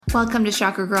Welcome to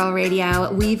Chakra Girl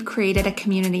Radio. We've created a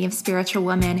community of spiritual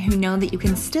women who know that you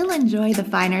can still enjoy the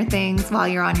finer things while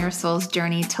you're on your soul's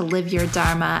journey to live your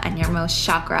dharma and your most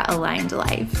chakra-aligned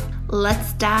life.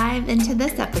 Let's dive into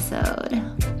this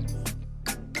episode.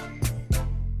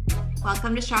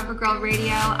 Welcome to Chakra Girl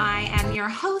Radio. I am your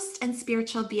host and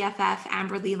spiritual BFF,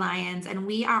 Amberly Lyons, and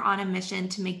we are on a mission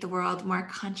to make the world more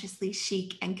consciously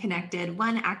chic and connected,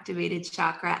 one activated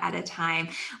chakra at a time.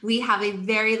 We have a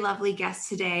very lovely guest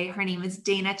today. Her name is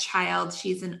Dana Child.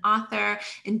 She's an author,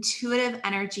 intuitive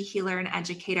energy healer, and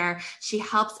educator. She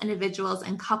helps individuals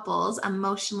and couples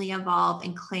emotionally evolve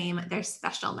and claim their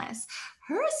specialness.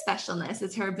 Her specialness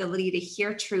is her ability to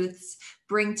hear truths,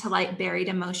 bring to light buried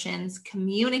emotions,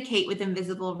 communicate with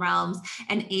invisible realms,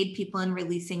 and aid people in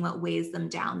releasing what weighs them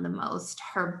down the most.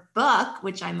 Her book,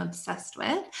 which I'm obsessed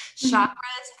with, Chakras,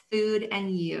 Food,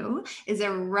 and You, is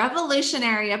a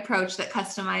revolutionary approach that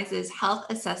customizes health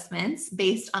assessments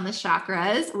based on the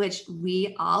chakras, which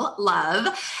we all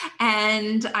love.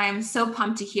 And I'm so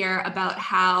pumped to hear about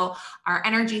how our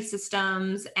energy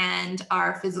systems and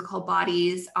our physical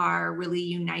bodies are really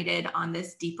united on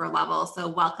this deeper level. So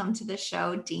welcome to the show,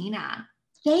 Dana.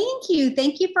 Thank you.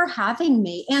 Thank you for having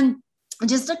me. And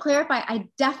just to clarify, I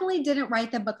definitely didn't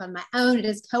write the book on my own. It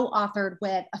is co-authored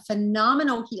with a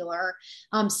phenomenal healer,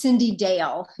 Cyndi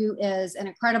Dale, who is an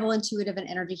incredible intuitive and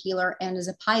energy healer and is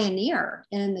a pioneer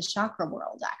in the chakra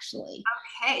world, actually.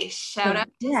 Okay, shout out.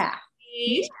 Yeah.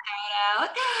 Shout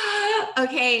out.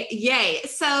 Okay, yay.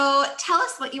 So tell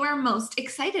us what you are most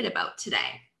excited about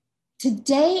today.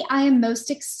 Today, I am most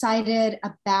excited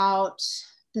about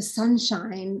the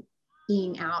sunshine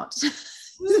being out.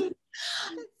 It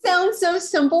sounds so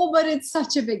simple, but it's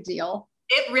such a big deal.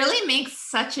 It really makes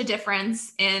such a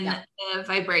difference in the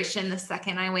vibration the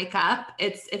second I wake up.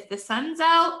 It's if the sun's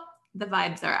out, the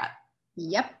vibes are up.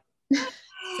 Yep.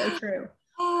 So true.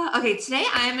 Okay, today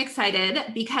I am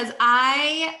excited because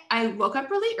I woke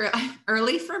up really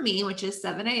early for me, which is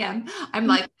 7 a.m. I'm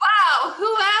like, wow, who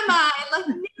am I? Like,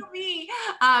 new me.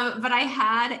 But I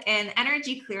had an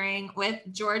energy clearing with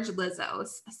George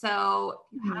Lizos. So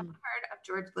if you haven't heard of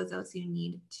George Lizos, you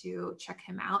need to check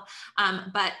him out.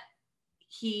 But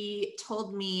he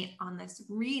told me on this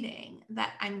reading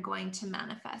that I'm going to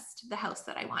manifest the house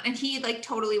that I want. And he like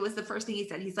totally was the first thing he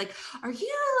said. He's like, are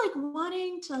you like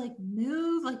wanting to like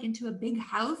move like into a big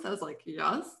house? I was like,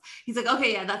 yes. He's like,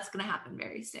 okay, yeah, that's going to happen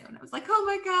very soon. I was like, oh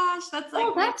my gosh, that's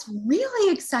like, that's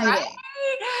really exciting. Right?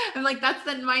 I'm like, that's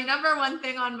my number one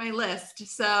thing on my list.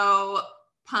 So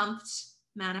pumped,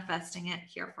 manifesting it,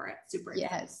 here for it. Super excited.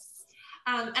 Yes.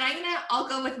 And I'll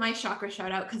go with my chakra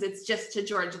shout out because it's just to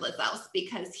George Lizos,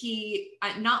 because he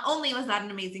not only was that an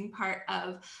amazing part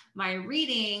of my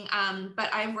reading,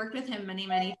 but I've worked with him many,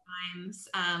 many times.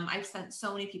 I've sent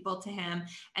so many people to him,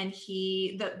 and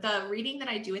the reading that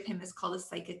I do with him is called a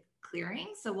psychic clearing.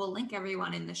 So we'll link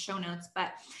everyone in the show notes.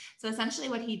 But so essentially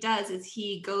what he does is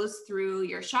he goes through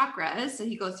your chakras. So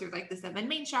he goes through like the 7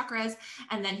 main chakras,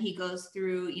 and then he goes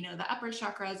through, you know, the upper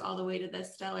chakras all the way to the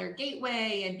stellar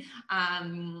gateway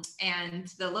and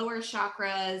the lower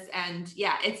chakras. And the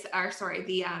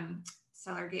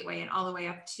stellar gateway and all the way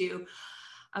up to,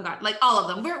 oh God, like all of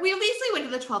them. We basically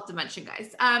went to the 12th dimension,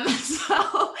 guys. And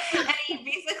he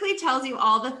basically tells you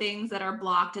all the things that are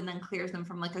blocked and then clears them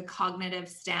from like a cognitive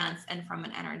stance and from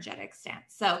an energetic stance.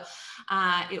 So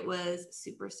it was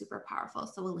super, super powerful.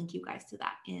 So we'll link you guys to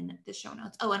that in the show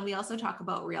notes. Oh, and we also talk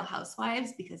about Real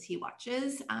Housewives because he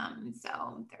watches.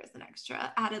 So there's an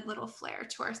extra added little flair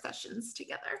to our sessions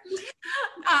together.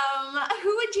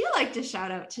 Who would you like to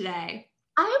shout out today?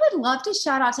 I would love to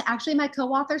shout out to actually my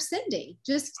co-author, Cyndi,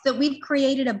 just that we've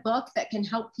created a book that can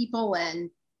help people and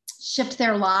shift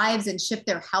their lives and shift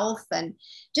their health. And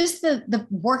just the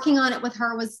working on it with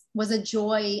her was a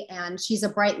joy, and she's a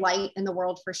bright light in the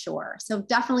world for sure. So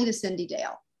definitely to Cyndi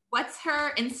Dale. What's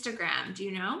her Instagram? Do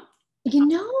you know? You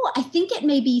know, I think it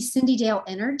may be Cyndi Dale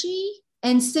Energy,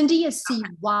 and Cyndi is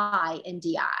CYNDI.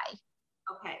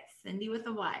 Okay, Cyndi with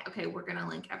a Y. Okay, we're going to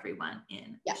link everyone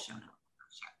in the show notes.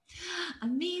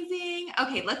 Amazing.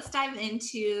 Okay, let's dive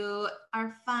into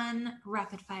our fun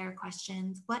rapid fire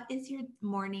questions. What is your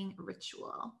morning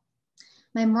ritual?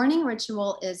 My morning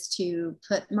ritual is to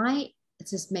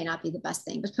this may not be the best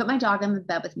thing, but put my dog in the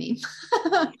bed with me.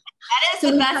 That is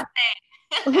the best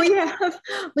thing.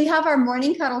 we have our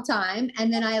morning cuddle time,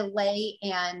 and then I lay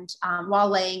and while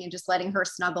laying and just letting her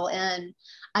snuggle in,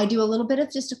 I do a little bit of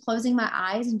just closing my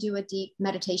eyes and do a deep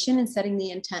meditation and setting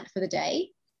the intent for the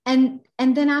day. And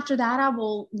then after that, I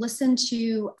will listen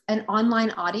to an online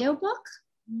audiobook,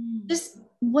 just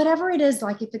whatever it is,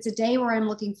 like if it's a day where I'm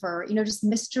looking for, just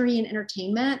mystery and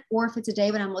entertainment, or if it's a day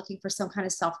when I'm looking for some kind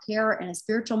of self-care and a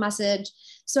spiritual message.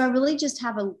 So I really just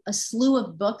have a slew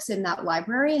of books in that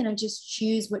library, and I just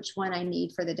choose which one I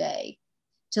need for the day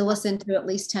to listen to at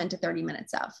least 10 to 30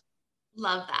 minutes of.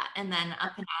 Love that. And then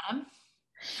Up and Atom.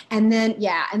 And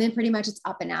then, pretty much it's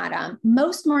Up and Atom.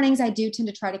 Most mornings I do tend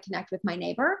to try to connect with my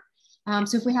neighbor.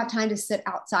 So if we have time to sit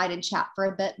outside and chat for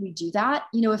a bit, we do that.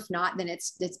 If not, then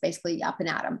it's basically Up and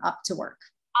Atom, up to work.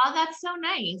 Oh, that's so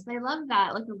nice. I love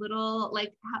that. Like a little,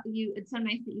 it's so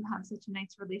nice that you have such a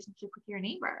nice relationship with your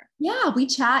neighbor. Yeah, we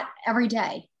chat every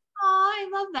day. Oh, I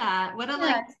love that. What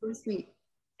a so sweet,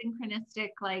 synchronistic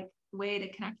way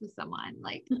to connect with someone.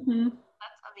 Mm-hmm.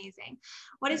 That's amazing.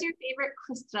 What is your favorite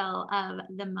crystal of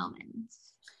the moment?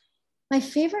 My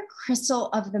favorite crystal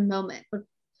of the moment would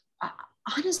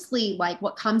honestly,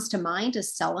 what comes to mind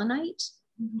is selenite.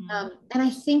 Mm-hmm. And I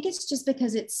think it's just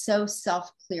because it's so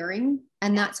self-clearing,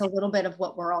 and that's a little bit of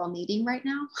what we're all needing right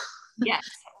now. Yes,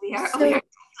 we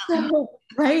are.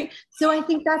 Right. So I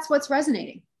think that's what's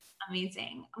resonating.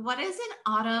 Amazing. What is an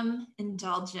autumn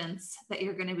indulgence that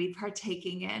you're going to be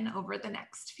partaking in over the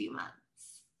next few months?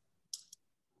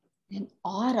 An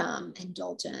autumn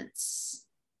indulgence.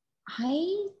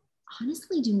 I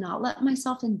honestly do not let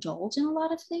myself indulge in a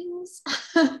lot of things.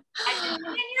 I can see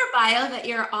in your bio that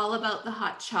you're all about the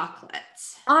hot chocolate.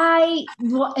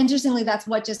 Interestingly, that's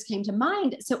what just came to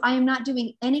mind. So I am not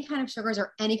doing any kind of sugars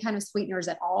or any kind of sweeteners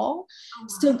at all. Oh, wow.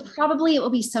 So probably it will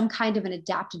be some kind of an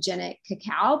adaptogenic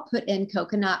cacao put in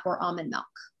coconut or almond milk.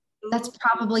 Ooh. That's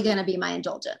probably going to be my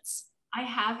indulgence. I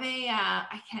have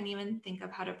I can't even think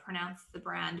of how to pronounce the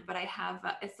brand, but I have,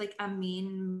 it's like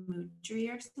Amin Mudri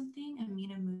or something.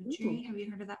 Amina Mudri. Have you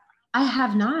heard of that? I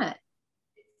have not.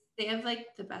 They have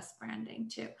the best branding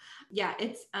too. Yeah,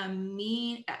 it's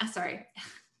sorry.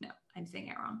 No, I'm saying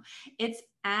it wrong. It's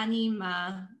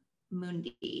Anima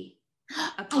Mundi.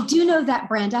 I do know that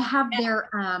brand. I have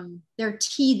their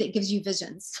tea that gives you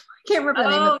visions. I can't remember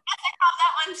the name of it. Yes, I have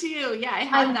that one too. Yeah, I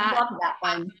have that. I love that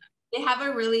one. They have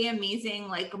a really amazing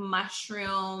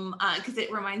mushroom, because it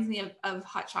reminds me of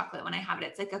hot chocolate when I have it.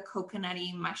 It's like a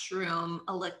coconutty mushroom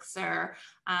elixir.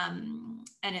 And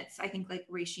it's, I think,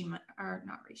 reishi, or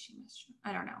not reishi mushroom.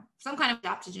 I don't know. Some kind of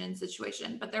adaptogen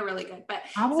situation, but they're really good. But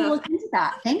I will look into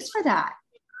that. Thanks for that.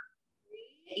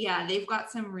 Yeah, they've got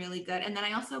some really good. And then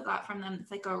I also got from them,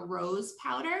 it's like a rose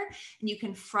powder, and you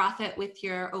can froth it with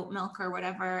your oat milk or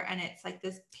whatever. And it's like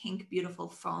this pink, beautiful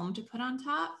foam to put on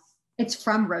top. It's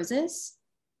from roses?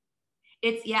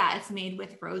 It's made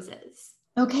with roses.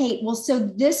 Okay, well, so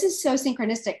this is so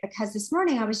synchronistic because this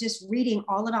morning I was just reading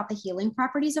all about the healing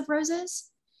properties of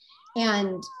roses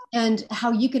and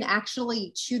how you can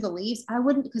actually chew the leaves. I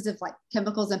wouldn't, because of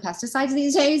chemicals and pesticides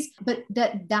these days, but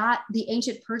that the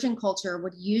ancient Persian culture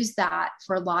would use that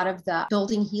for a lot of the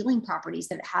building healing properties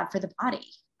that it had for the body.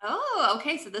 Oh,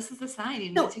 okay. So this is the sign.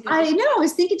 I know. I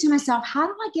was thinking to myself, how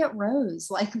do I get rose?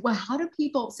 How do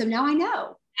people? So now I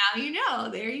know. Now you know.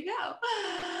 There you go.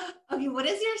 Okay. What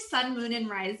is your sun, moon, and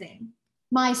rising?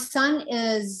 My sun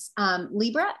is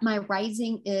Libra. My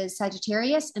rising is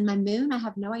Sagittarius, and my moon, I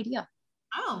have no idea.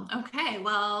 Oh, okay.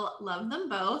 Well, love them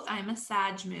both. I'm a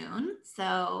Sag moon,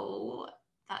 so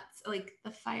that's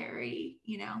the fiery.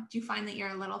 Do you find that you're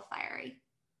a little fiery?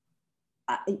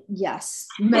 Yes,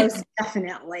 most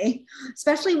definitely,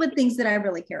 especially with things that I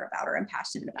really care about or am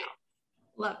passionate about.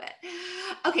 Love it.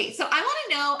 Okay, so I want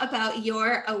to know about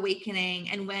your awakening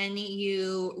and when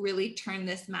you really turned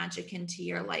this magic into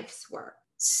your life's work.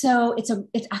 So it's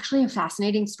actually a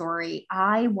fascinating story.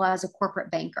 I was a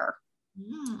corporate banker,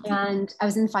 and I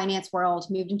was in the finance world,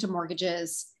 moved into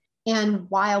mortgages. And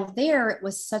while there, it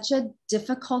was such a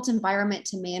difficult environment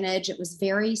to manage. It was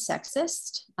very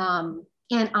sexist.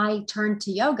 And I turned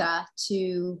to yoga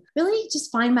to really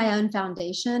just find my own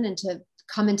foundation and to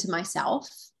come into myself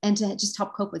and to just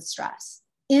help cope with stress.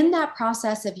 In that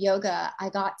process of yoga, I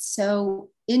got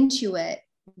so into it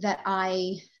that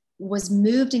I was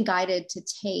moved and guided to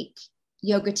take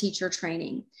yoga teacher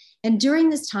training. And during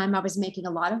this time, I was making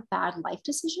a lot of bad life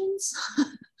decisions.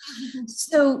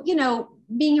 So,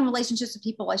 being in relationships with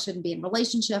people I shouldn't be in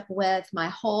relationship with, my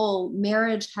whole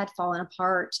marriage had fallen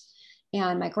apart.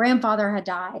 And my grandfather had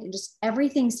died, and just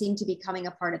everything seemed to be coming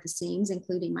apart at the seams,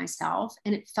 including myself.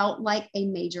 And it felt like a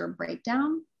major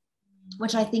breakdown,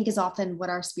 which I think is often what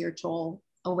our spiritual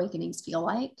awakenings feel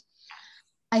like.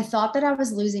 I thought that I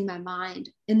was losing my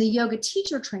mind. In the yoga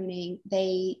teacher training,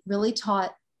 they really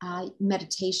taught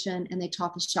meditation, and they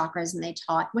taught the chakras, and they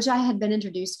taught, which I had been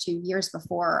introduced to years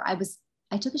before.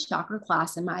 I took a chakra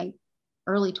class in my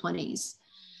early 20s.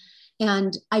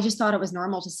 And I just thought it was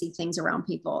normal to see things around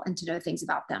people and to know things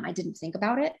about them. I didn't think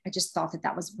about it. I just thought that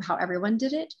that was how everyone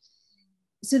did it.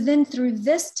 So then through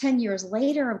this 10 years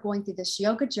later of going through this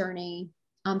yoga journey,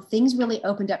 things really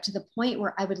opened up to the point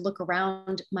where I would look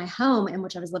around my home in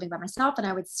which I was living by myself, and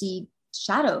I would see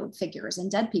shadow figures and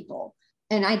dead people.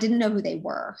 And I didn't know who they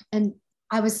were. And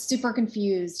I was super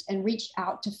confused and reached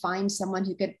out to find someone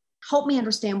who could help me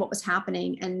understand what was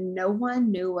happening. And no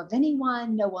one knew of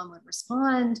anyone, no one would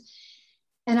respond.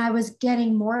 And I was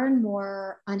getting more and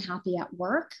more unhappy at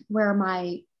work, where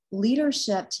my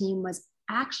leadership team was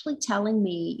actually telling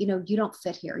me, you don't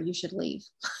fit here, you should leave.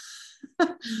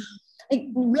 Like,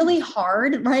 really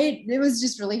hard, right? It was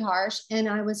just really harsh. And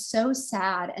I was so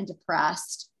sad and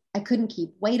depressed. I couldn't keep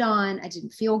weight on. I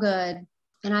didn't feel good.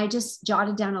 And I just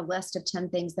jotted down a list of 10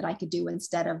 things that I could do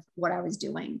instead of what I was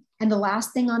doing. And the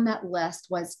last thing on that list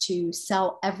was to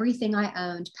sell everything I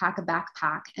owned, pack a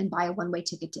backpack, and buy a one-way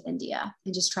ticket to India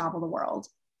and just travel the world.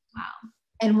 Wow.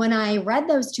 And when I read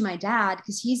those to my dad,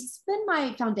 because he's been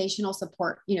my foundational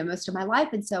support, most of my life.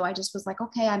 And so I just was like,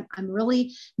 okay, I'm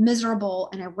really miserable.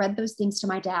 And I read those things to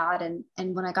my dad.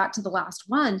 And when I got to the last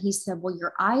one, he said, well,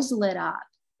 your eyes lit up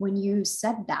when you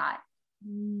said that.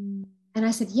 And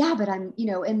I said, yeah, but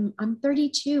I'm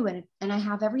 32 and I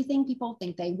have everything people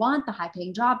think they want: the high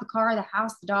paying job, the car, the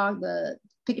house, the dog, the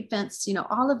picket fence,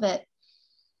 all of it.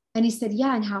 And he said,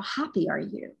 yeah. And how happy are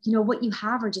you? What you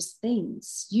have are just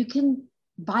things. You can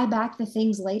buy back the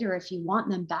things later if you want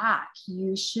them back.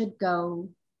 You should go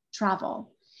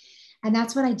travel. And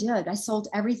that's what I did. I sold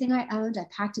everything I owned. I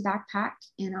packed a backpack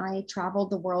and I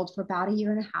traveled the world for about a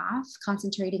year and a half,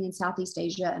 concentrating in Southeast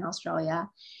Asia and Australia.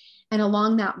 And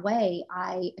along that way,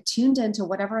 I tuned into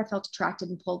whatever I felt attracted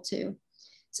and pulled to.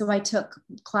 So I took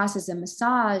classes in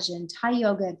massage and Thai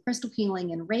yoga and crystal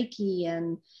healing and Reiki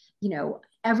and,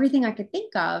 everything I could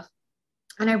think of.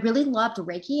 And I really loved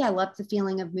Reiki. I loved the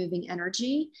feeling of moving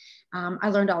energy. I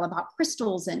learned all about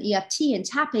crystals and EFT and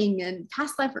tapping and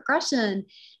past life regression.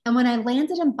 And when I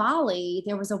landed in Bali,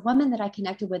 there was a woman that I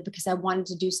connected with because I wanted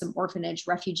to do some orphanage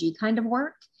refugee kind of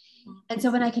work. And so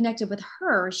when I connected with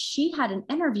her, she had an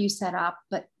interview set up,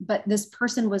 but this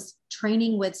person was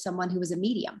training with someone who was a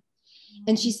medium.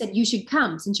 And she said, you should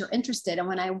come since you're interested. And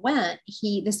when I went,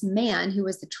 this man who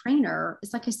was the trainer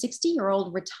is like a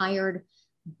 60-year-old retired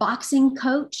boxing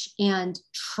coach and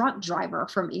truck driver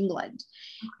from England.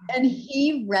 Okay. And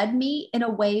he read me in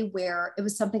a way where it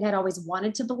was something I'd always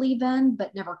wanted to believe in,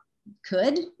 but never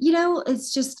could.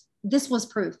 It's just, this was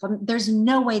proof. There's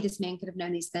no way this man could have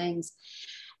known these things.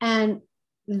 And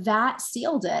that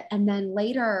sealed it. And then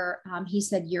later he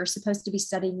said, you're supposed to be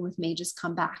studying with me. Just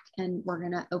come back and we're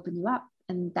going to open you up.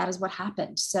 And that is what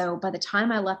happened. So by the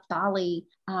time I left Bali,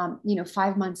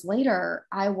 5 months later,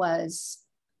 I was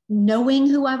knowing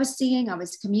who I was seeing. I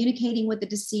was communicating with the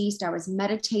deceased. I was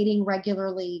meditating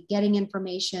regularly, getting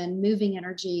information, moving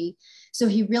energy. So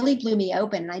he really blew me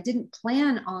open. And I didn't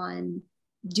plan on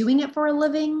doing it for a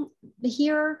living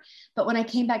here. But when I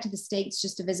came back to the States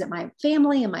just to visit my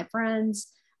family and my friends,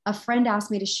 a friend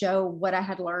asked me to show what I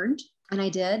had learned, and I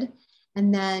did.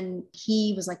 And then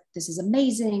he was like, this is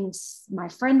amazing. My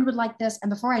friend would like this. And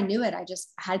before I knew it, I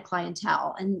just had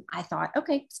clientele. And I thought,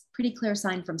 okay, it's a pretty clear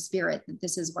sign from spirit that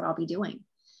this is what I'll be doing.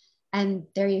 And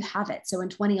there you have it. So in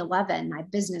 2011, my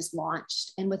business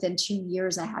launched. And within 2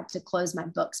 years, I had to close my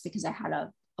books because I had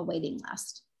a waiting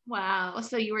list. Wow.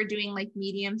 So you were doing like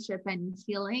mediumship and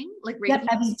healing, like Reiki? Yep,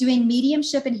 I was doing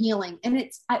mediumship and healing. And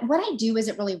what I do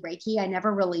isn't really Reiki. I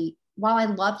never really, while I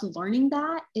loved learning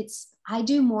that, I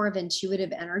do more of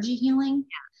intuitive energy healing.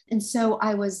 Yeah. And so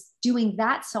I was doing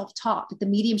that self-taught, but the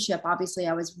mediumship, obviously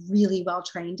I was really well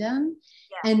trained in.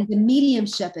 Yeah. And the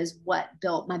mediumship is what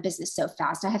built my business so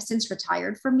fast. I have since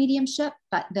retired from mediumship,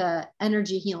 but the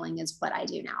energy healing is what I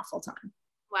do now full time.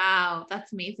 Wow,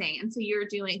 that's amazing. And so do you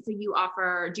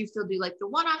still do like the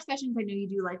one-off sessions? I know you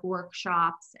do like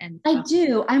workshops and stuff. I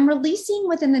do. I'm releasing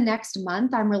within the next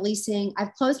month.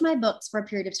 I've closed my books for a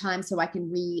period of time so I can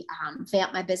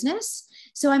revamp my business.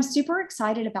 So I'm super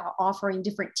excited about offering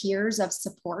different tiers of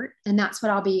support. And that's what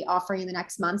I'll be offering in the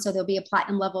next month. So there'll be a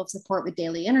platinum level of support with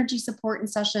daily energy support and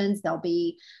sessions. There'll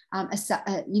be a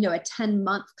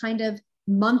 10-month kind of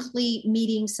monthly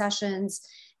meeting sessions.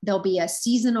 There'll be a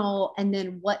seasonal, and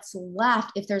then what's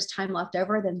left, if there's time left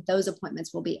over, then those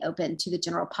appointments will be open to the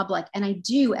general public. And I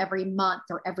do every month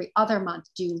or every other month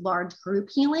do large group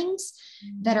healings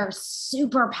that are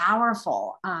super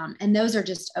powerful. And those are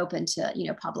just open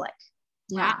to, public.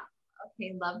 Yeah. Wow.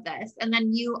 Okay. Love this. And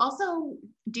then you also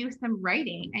do some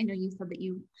writing. I know you said that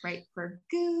you write for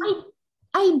Goop.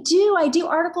 I do. I do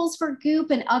articles for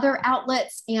Goop and other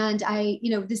outlets. And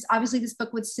this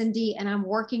book with Cindy, and I'm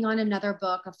working on another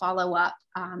book, a follow up,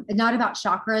 not about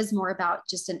chakras, more about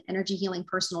just an energy healing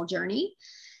personal journey.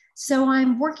 So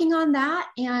I'm working on that,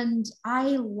 and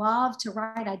I love to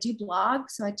write. I do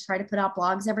blogs. So I try to put out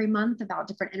blogs every month about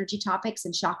different energy topics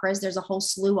and chakras. There's a whole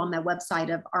slew on my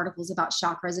website of articles about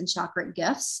chakras and chakra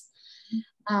gifts.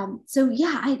 So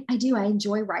yeah, I do. I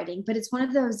enjoy writing, but it's one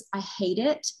of those, I hate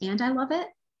it and I love it.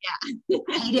 Yeah.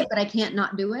 I hate it, but I can't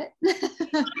not do it. To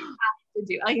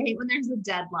do. Like, I hate when there's a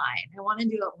deadline. I want to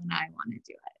do it when I want to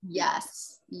do it.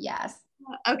 Yes. Yes.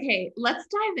 Okay, let's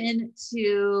dive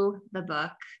into the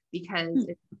book because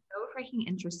it's so freaking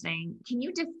interesting. Can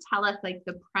you just tell us like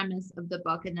the premise of the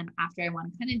book, and then after I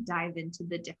want to kind of dive into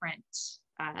the different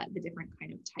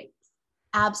kind of types.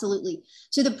 Absolutely.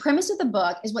 So the premise of the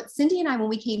book is what Cindy and I, when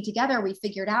we came together, we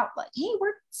figured out like, hey,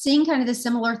 we're seeing kind of the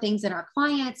similar things in our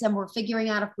clients, and we're figuring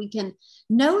out if we can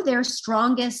know their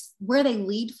strongest, where they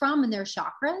lead from in their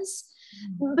chakras.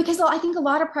 Because I think a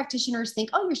lot of practitioners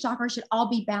think, oh, your chakras should all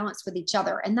be balanced with each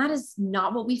other. And that is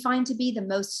not what we find to be the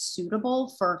most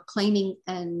suitable for claiming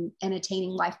and attaining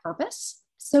life purpose.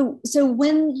 So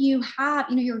when you have,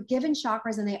 you're given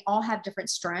chakras and they all have different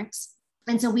strengths.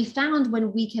 And so we found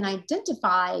when we can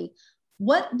identify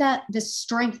what the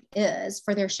strength is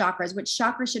for their chakras, which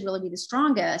chakra should really be the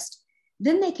strongest,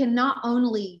 then they can not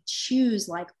only choose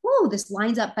like, oh, this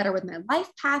lines up better with my life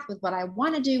path, with what I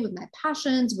want to do, with my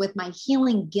passions, with my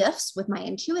healing gifts, with my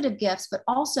intuitive gifts, but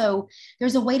also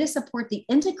there's a way to support the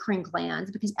endocrine glands,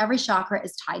 because every chakra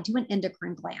is tied to an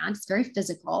endocrine gland. It's very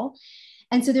physical.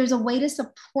 And so there's a way to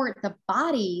support the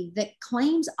body that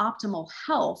claims optimal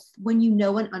health when you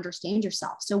know and understand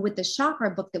yourself. So with the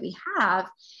chakra book that we have,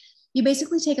 you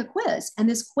basically take a quiz, and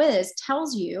this quiz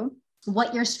tells you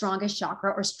what your strongest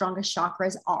chakra or strongest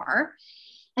chakras are.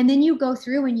 And then you go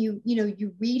through and you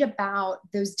read about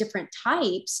those different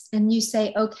types, and you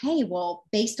say, okay, well,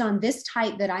 based on this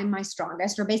type that I'm my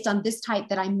strongest, or based on this type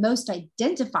that I most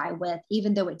identify with,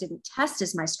 even though it didn't test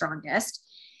as my strongest,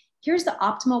 here's the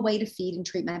optimal way to feed and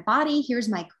treat my body. Here's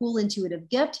my cool intuitive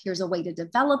gift. Here's a way to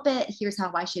develop it. Here's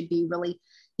how I should be really,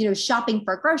 shopping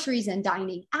for groceries and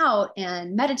dining out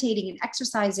and meditating and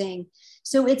exercising.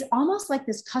 So it's almost like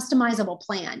this customizable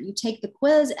plan. You take the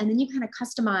quiz and then you kind of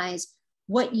customize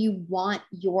what you want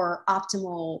your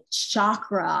optimal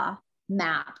chakra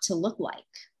map to look like.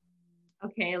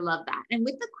 Okay, I love that. And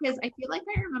with the quiz, I feel like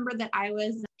I remember that I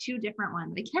was 2 different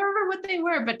ones. I can't remember what they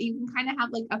were, but you can kind of have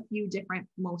like a few different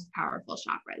most powerful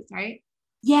chakras, right?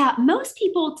 Yeah, most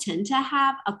people tend to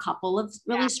have a couple of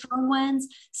really strong ones.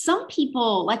 Some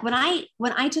people, like when I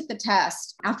took the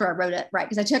test after I wrote it, right?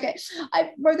 Because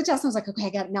I wrote the test and I was like, okay,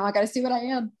 I got to see what I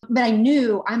am. But I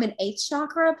knew I'm an 8th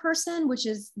chakra person, which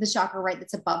is the chakra, right,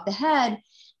 that's above the head.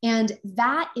 And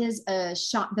that is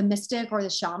the mystic or the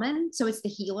shaman. So it's the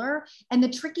healer. And the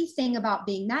tricky thing about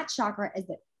being that chakra is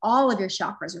that all of your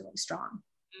chakras are really strong.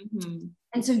 Mm-hmm.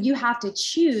 And so you have to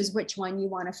choose which one you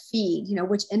want to feed,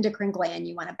 which endocrine gland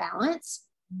you want to balance.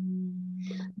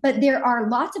 But there are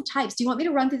lots of types. Do you want me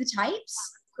to run through the types?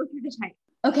 Go through the types.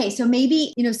 Okay, so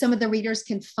maybe, some of the readers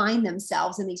can find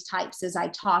themselves in these types as I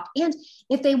talk. And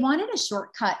if they wanted a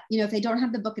shortcut, if they don't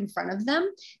have the book in front of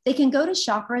them, they can go to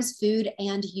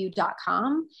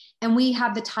chakrasfoodandyou.com, and we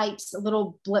have the types,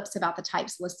 little blips about the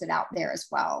types listed out there as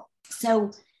well.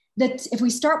 So if we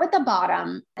start with the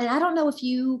bottom, and I don't know if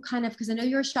you because I know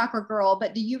you're a chakra girl,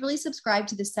 but do you really subscribe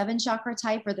to the 7 chakra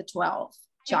type or the 12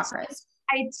 chakras?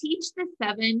 I teach the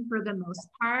 7 for the most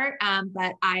part,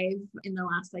 but I've in the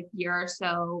last year or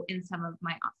so in some of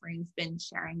my offerings been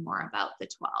sharing more about the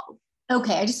 12.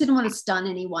 Okay, I just didn't want to stun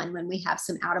anyone when we have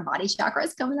some out of body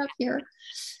chakras coming up here.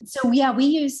 So yeah, we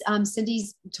use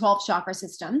Cindy's 12 chakra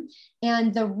system,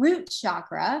 and the root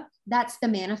chakra, that's the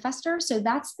manifester. So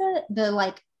that's the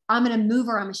I'm going to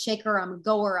mover, I'm a shaker, I'm a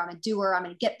goer, I'm a doer, I'm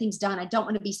going to get things done. I don't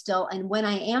want to be still. And when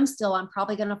I am still, I'm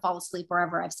probably going to fall asleep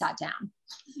wherever I've sat down.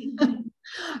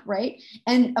 Right.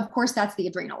 And of course, that's the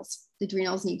adrenals. The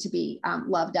adrenals need to be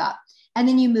loved up. And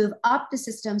then you move up the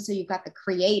system. So you've got the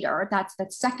creator. That's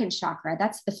that 2nd chakra.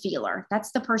 That's the feeler.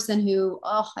 That's the person who,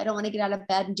 I don't want to get out of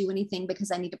bed and do anything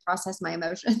because I need to process my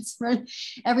emotions. Right.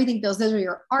 Everything feels. Those are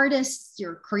your artists,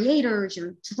 your creators,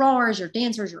 your drawers, your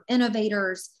dancers, your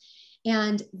innovators.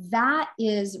 And that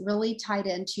is really tied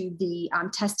into the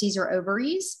testes or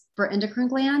ovaries for endocrine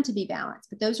gland to be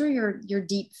balanced. But those are your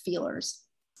deep feelers.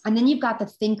 And then you've got the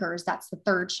thinkers. That's the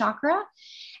 3rd chakra.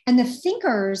 And the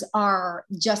thinkers are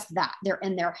just that. They're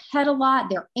in their head a lot.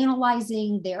 They're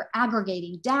analyzing, they're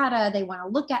aggregating data. They want to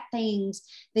look at things.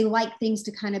 They like things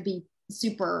to kind of be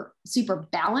super, super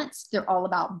balanced. They're all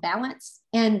about balance,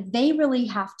 and they really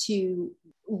have to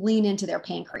lean into their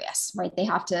pancreas, right? They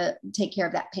have to take care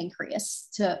of that pancreas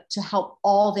to help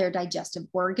all their digestive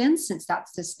organs, since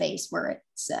that's the space where it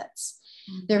sits.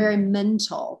 They're very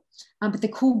mental. But the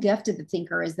cool gift of the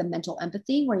thinker is the mental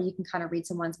empathy, where you can kind of read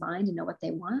someone's mind and know what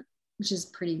they want, which is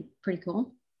pretty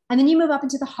cool. And then you move up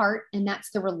into the heart, and that's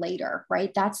the relator,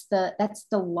 right? That's the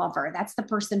lover. That's the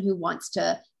person who wants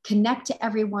to connect to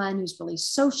everyone, who's really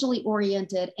socially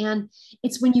oriented. And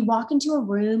it's when you walk into a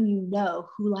room, you know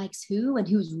who likes who and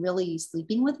who's really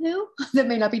sleeping with who that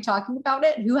may not be talking about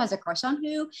it, who has a crush on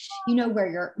who, you know where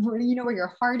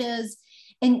your heart is.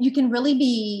 And you can really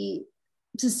be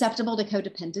susceptible to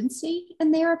codependency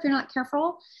in there if you're not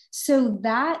careful. So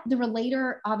that the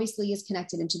relator obviously is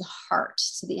connected into the heart,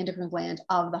 so the endocrine gland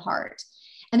of the heart.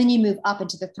 And then you move up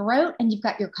into the throat, and you've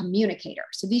got your communicator.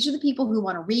 So these are the people who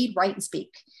want to read, write, and speak,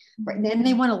 right? And then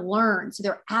they want to learn. So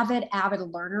they're avid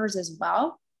learners as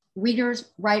well.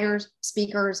 Readers, writers,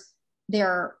 speakers.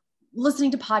 They're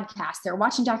listening to podcasts. They're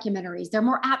watching documentaries. They're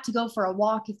more apt to go for a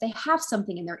walk if they have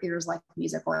something in their ears like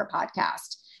music or a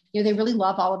podcast. They really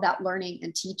love all of that learning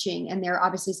and teaching, and they're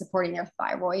obviously supporting their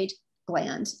thyroid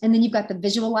gland. And then you've got the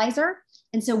visualizer.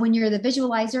 And so when you're the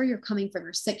visualizer, you're coming from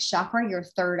your sixth chakra, your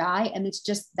third eye, and it's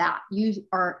just that you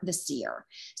are the seer.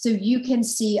 So you can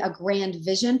see a grand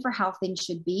vision for how things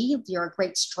should be. You're a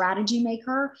great strategy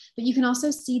maker, but you can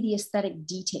also see the aesthetic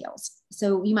details.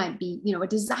 So you might be, a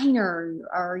designer,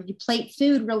 or you plate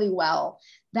food really well.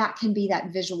 That can be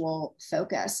that visual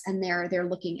focus. And they're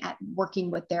looking at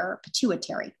working with their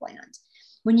pituitary gland.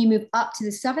 When you move up to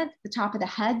the seventh, the top of the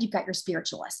head, you've got your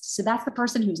spiritualist. So that's the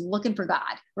person who's looking for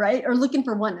God, right? Or looking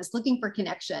for oneness, looking for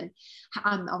connection.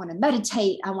 I want to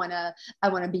meditate. I want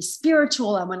to be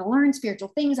spiritual. I want to learn spiritual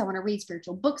things. I want to read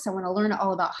spiritual books. I want to learn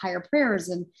all about higher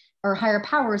prayers or higher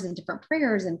powers and different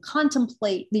prayers and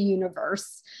contemplate the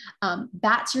universe.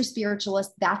 That's your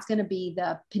spiritualist. That's going to be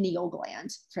the pineal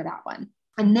gland for that one.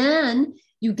 And then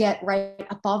you get right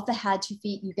above the head, 2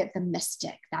 feet, you get the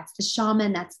mystic. That's the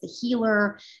shaman. That's the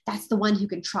healer. That's the one who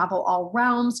can travel all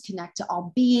realms, connect to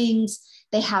all beings.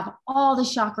 They have all the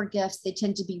chakra gifts. They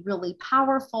tend to be really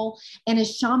powerful. And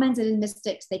as shamans and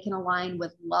mystics, they can align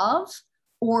with love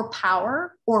or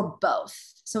power or both.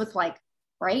 So it's like,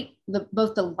 right?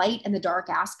 Both the light and the dark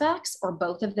aspects, or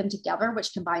both of them together,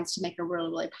 which combines to make a really,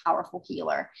 really powerful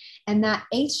healer. And that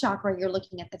eighth chakra, you're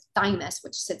looking at the thymus,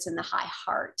 which sits in the high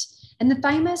heart. And the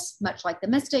thymus, much like the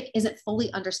mystic, isn't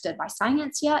fully understood by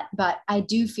science yet, but I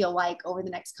do feel like over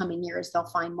the next coming years, they'll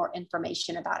find more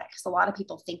information about it, because a lot of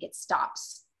people think it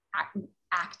stops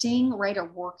acting, right, or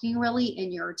working really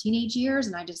in your teenage years.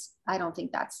 And I don't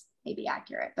think that's maybe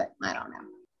accurate, but I don't know.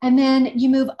 And then you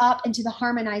move up into the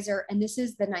harmonizer, and this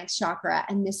is the ninth chakra.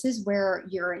 And this is where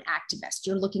you're an activist.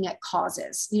 You're looking at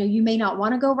causes. You may not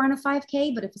want to go run a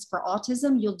 5K, but if it's for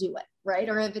autism, you'll do it, right?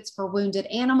 Or if it's for wounded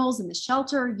animals in the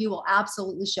shelter, you will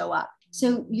absolutely show up.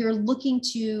 So you're looking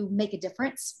to make a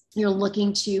difference. You're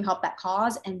looking to help that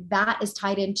cause. And that is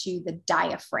tied into the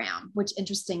diaphragm, which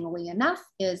interestingly enough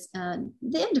is the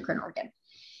endocrine organ.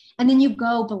 And then you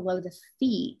go below the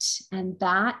feet, and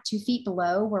that 2 feet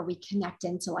below, where we connect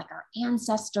into like our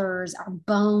ancestors, our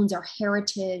bones, our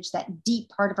heritage, that deep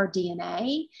part of our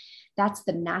DNA, that's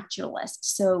the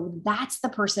naturalist. So that's the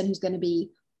person who's going to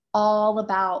be all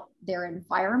about their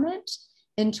environment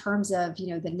in terms of,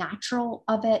 the natural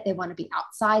of it. They want to be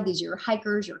outside. These are your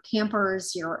hikers, your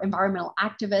campers, your environmental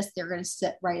activists. They're going to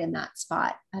sit right in that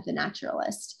spot of the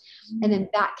naturalist. And then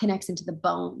that connects into the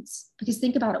bones, because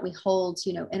think about it. We hold,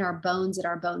 in our bones, in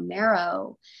our bone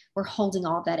marrow, we're holding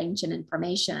all that ancient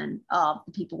information of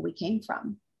the people we came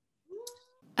from.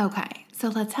 Okay, so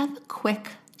let's have a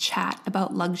quick chat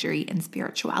about luxury and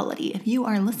spirituality. If you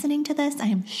are listening to this, I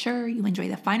am sure you enjoy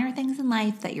the finer things in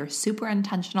life, that you're super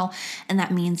intentional, and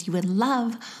that means you would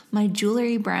love my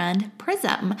jewelry brand,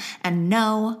 Prism. And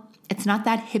no, it's not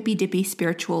that hippy dippy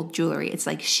spiritual jewelry. It's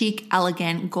like chic,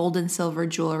 elegant, gold and silver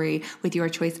jewelry with your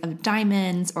choice of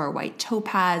diamonds or white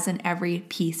topaz, and every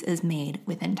piece is made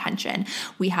with intention.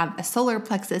 We have a solar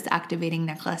plexus activating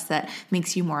necklace that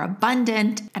makes you more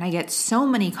abundant, and I get so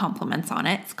many compliments on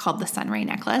it. It's called the Sunray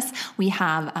necklace. We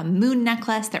have a moon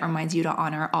necklace that reminds you to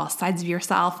honor all sides of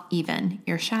yourself, even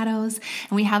your shadows.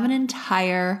 And we have an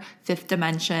entire fifth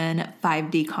dimension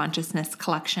 5D consciousness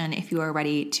collection if you are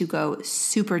ready to go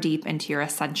super deep deep into your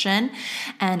ascension.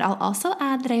 And I'll also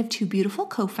add that I have two beautiful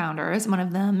co-founders. One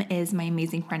of them is my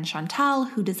amazing friend Chantal,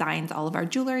 who designs all of our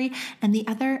jewelry, and the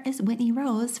other is Whitney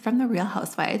Rose from The Real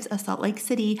Housewives of Salt Lake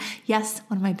City. Yes,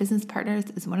 one of my business partners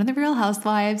is one of the Real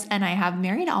Housewives, and I have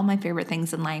married all my favorite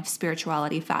things in life: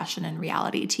 spirituality, fashion, and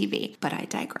reality TV. But I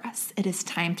digress. It is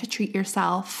time to treat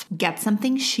yourself. Get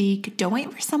something chic. Don't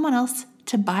wait for someone else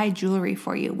to buy jewelry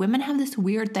for you. Women have this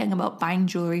weird thing about buying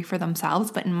jewelry for themselves,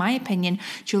 but in my opinion,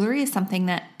 jewelry is something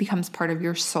that becomes part of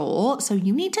your soul. So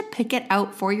you need to pick it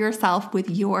out for yourself with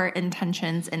your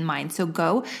intentions in mind. So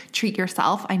go treat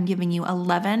yourself. I'm giving you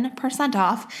 11%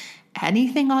 off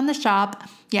anything on the shop.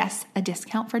 Yes, a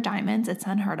discount for diamonds. It's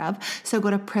unheard of. So go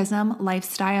to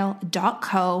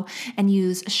prismlifestyle.co and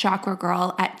use Chakra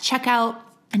Girl at checkout.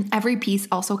 And every piece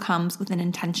also comes with an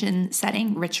intention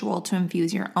setting ritual to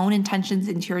infuse your own intentions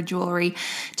into your jewelry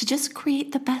to just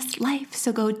create the best life.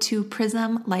 So go to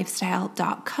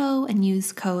prismlifestyle.co and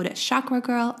use code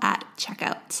ChakraGirl at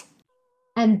checkout.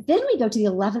 And then we go to the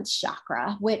 11th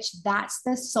chakra, which that's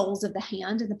the soles of the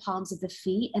hand and the palms of the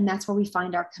feet. And that's where we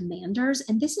find our commanders.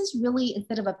 And this is really,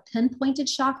 instead of a pinpointed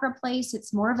chakra place,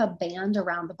 it's more of a band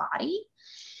around the body.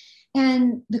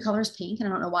 And the color is pink. And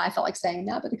I don't know why I felt like saying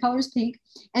that, but the color is pink.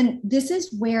 And this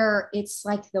is where it's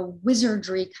like the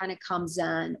wizardry kind of comes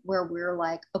in, where we're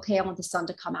like, okay, I want the sun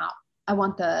to come out. I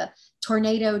want the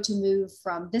tornado to move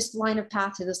from this line of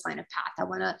path to this line of path. I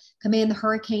want to command the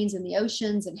hurricanes in the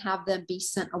oceans and have them be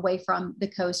sent away from the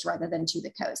coast rather than to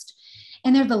the coast.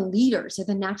 And they're the leaders. They're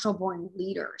the natural born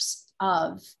leaders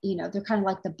of, they're kind of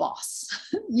like the boss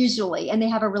usually, and they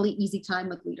have a really easy time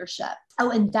with leadership. Oh,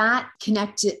 and that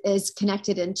is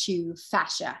connected into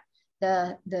fascia,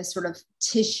 the sort of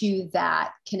tissue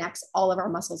that connects all of our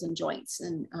muscles and joints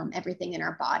and everything in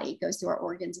our body, goes through our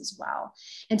organs as well.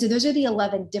 And so those are the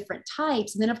 11 different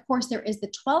types. And then of course there is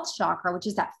the 12th chakra, which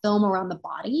is that film around the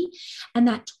body. And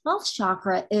that 12th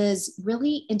chakra is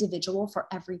really individual for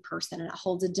every person. And it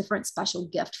holds a different special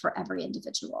gift for every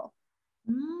individual.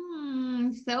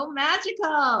 So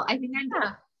magical. I think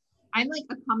I'm like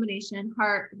a combination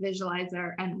heart,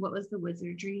 visualizer, and what was the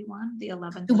wizardry one? The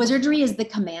 11th. The wizardry is the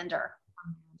commander.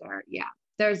 Yeah,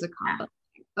 there's a combo.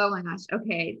 Yeah. Oh my gosh.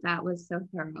 Okay, that was so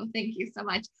thorough. Thank you so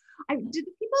much. Do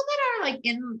the people that are like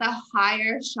in the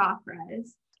higher chakras,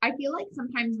 I feel like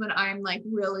sometimes when I'm like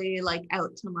really like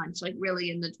out to lunch, like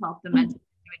really in the 12th dimension,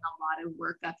 doing a lot of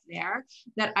work up there,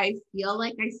 that I feel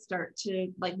like I start to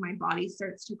like, my body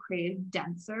starts to crave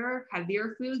denser,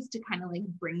 heavier foods to kind of like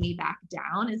bring me back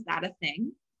down. Is that a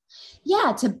thing?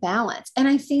 Yeah, to balance. And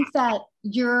I think that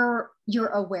you're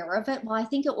aware of it. Well, I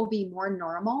think it will be more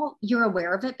normal. You're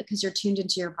aware of it because you're tuned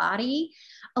into your body.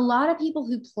 A lot of people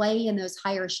who play in those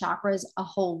higher chakras a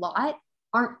whole lot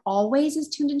aren't always as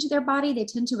tuned into their body. They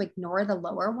tend to ignore the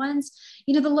lower ones.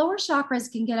 The lower chakras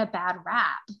can get a bad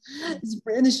rap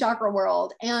in the chakra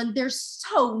world, and they're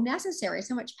so necessary.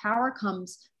 So much power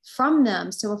comes from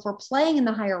them. So if we're playing in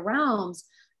the higher realms,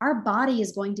 our body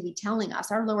is going to be telling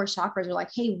us, our lower chakras are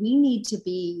like, hey, we need to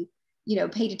be,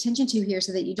 paid attention to here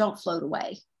so that you don't float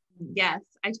away. Yes,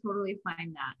 I totally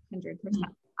find that 100%.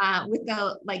 With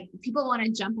the, like, people want to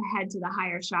jump ahead to the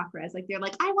higher chakras. Like, they're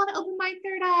like, I want to open my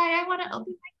third eye. I want to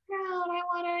open my crown. I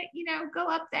want to, go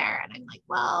up there. And I'm like,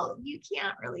 well, you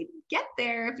can't really get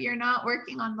there if you're not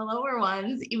working on the lower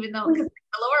ones, even though, because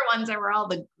the lower ones are where all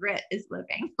the grit is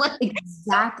living.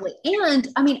 Exactly. And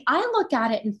I mean, I look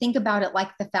at it and think about it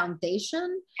like the foundation.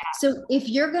 Yeah. So if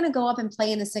you're going to go up and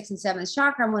play in the 6th and 7th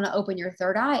chakra, I'm going to open your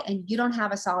third eye, and you don't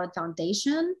have a solid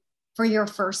foundation for your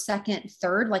first, second,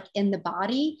 third, like in the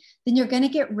body, then you're going to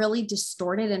get really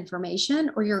distorted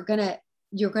information, or you're going to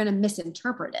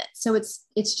misinterpret it. So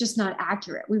it's just not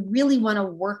accurate. We really want to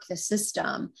work the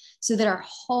system so that our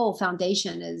whole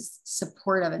foundation is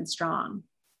supportive and strong.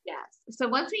 Yes. So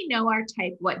once we know our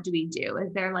type, what do we do?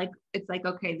 Is there like, it's like,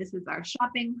 okay, this is our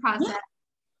shopping process. Yeah.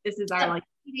 This is our like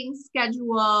eating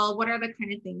schedule. What are the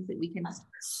kind of things that we can start?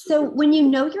 So when you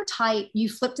know your type, you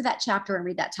flip to that chapter and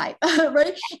read that type,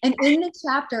 right? And in the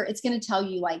chapter, it's going to tell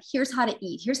you like, here's how to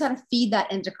eat, here's how to feed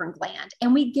that endocrine gland.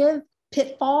 And we give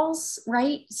pitfalls,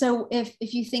 right? So if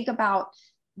you think about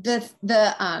the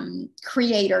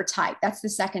creator type, that's the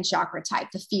 2nd chakra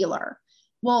type, the feeler.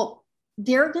 Well,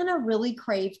 they're going to really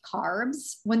crave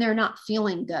carbs when they're not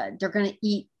feeling good. They're going to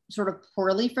eat sort of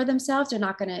poorly for themselves. They're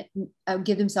not going to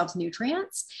give themselves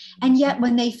nutrients. And yet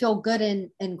when they feel good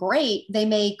and great, they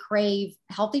may crave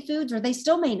healthy foods, or they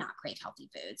still may not crave healthy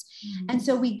foods. Mm-hmm. And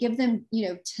so we give them,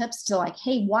 tips to like,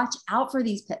 hey, watch out for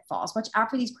these pitfalls, watch out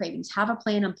for these cravings, have a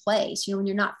plan in place. When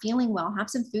you're not feeling well, have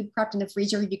some food prepped in the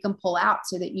freezer you can pull out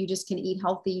so that you just can eat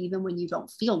healthy even when you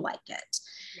don't feel like it.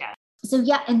 Yeah. So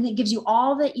yeah, and it gives you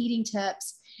all the eating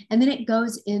tips. And then it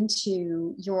goes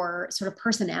into your sort of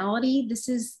personality. This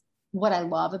is what I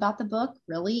love about the book,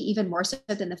 really, even more so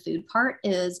than the food part,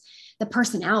 is the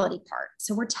personality part.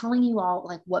 So we're telling you all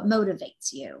like what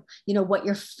motivates you, what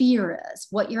your fear is,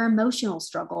 what your emotional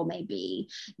struggle may be,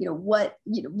 what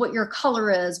your color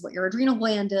is, what your adrenal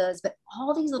gland is, but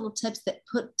all these little tips that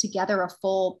put together a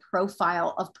full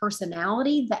profile of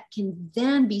personality that can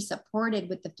then be supported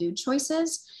with the food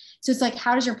choices. So it's like,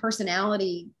 how does your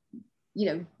personality,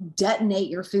 detonate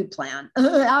your food plan?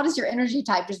 How does your energy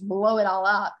type just blow it all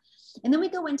up? And then we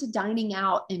go into dining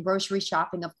out and grocery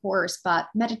shopping, of course, but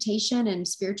meditation and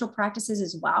spiritual practices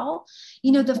as well.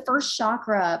 The first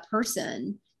chakra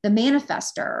person, the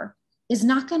manifester, is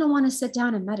not going to want to sit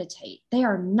down and meditate. They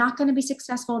are not going to be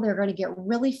successful. They're going to get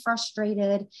really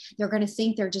frustrated. They're going to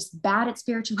think they're just bad at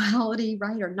spirituality,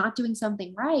 right? Or not doing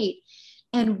something right.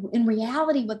 And in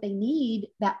reality, what they need,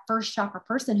 that first chakra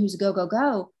person who's go, go,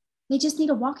 go, they just need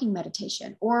a walking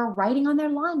meditation, or riding on their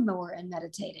lawnmower and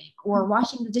meditating, or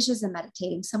washing the dishes and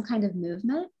meditating, some kind of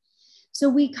movement. So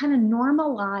we kind of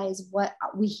normalize what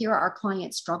we hear our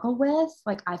clients struggle with.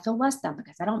 Like, I feel less than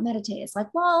because I don't meditate. It's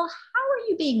like, well, how are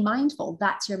you being mindful?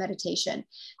 That's your meditation.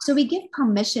 So we give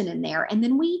permission in there. And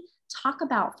then we talk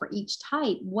about for each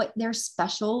type what their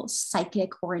special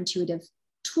psychic or intuitive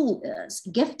tool is,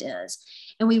 gift is.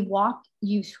 And we walk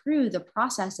you through the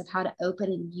process of how to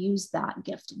open and use that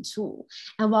gift and tool.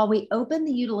 And while we open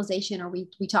the utilization, or we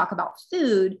talk about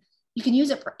food, you can use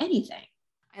it for anything.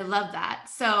 I love that.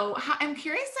 So I'm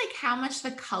curious, like, how much the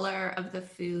color of the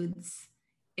foods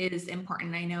is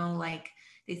important. I know, like,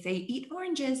 they say eat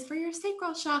oranges for your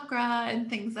sacral chakra and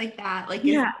things like that. Like,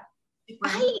 yeah,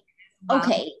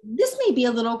 okay, this may be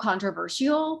a little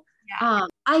controversial. Yeah.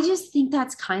 I just think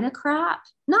that's kind of crap,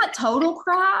 not total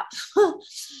crap.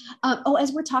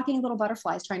 As we're talking, little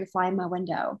butterflies trying to fly in my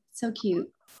window. So cute.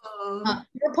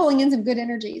 We're pulling in some good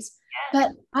energies.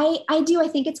 Yes. But I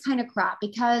think it's kind of crap,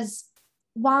 because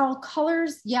while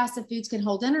colors, yes, the foods can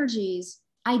hold energies,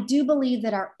 I do believe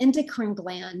that our endocrine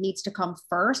gland needs to come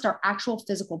first, our actual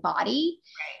physical body.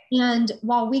 Right. And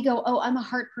while we go, oh, I'm a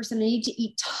heart person, I need to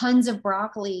eat tons of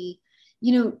broccoli,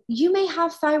 you may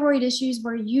have thyroid issues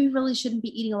where you really shouldn't be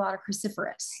eating a lot of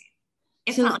cruciferous.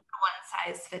 It's not like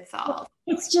one size fits all.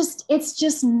 It's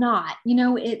just not,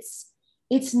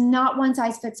 it's not one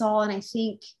size fits all. And I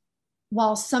think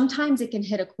while sometimes it can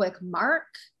hit a quick mark,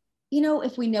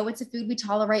 if we know it's a food we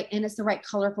tolerate and it's the right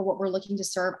color for what we're looking to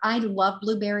serve. I love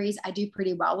blueberries. I do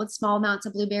pretty well with small amounts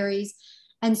of blueberries.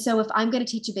 And so if I'm going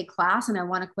to teach a big class and I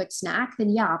want a quick snack, then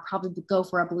yeah, I'll probably go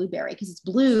for a blueberry because it's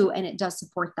blue and it does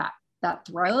support that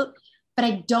throat. But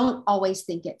I don't always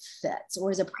think it fits or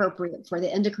is appropriate for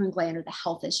the endocrine gland or the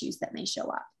health issues that may show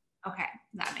up. Okay,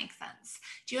 that makes sense.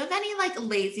 Do you have any like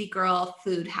lazy girl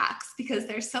food hacks? Because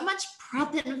there's so much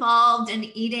prep involved in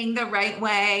eating the right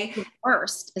way.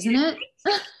 First, isn't it?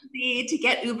 Easy to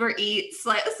get Uber Eats.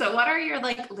 So what are your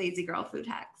like lazy girl food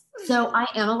hacks? So I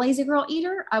am a lazy girl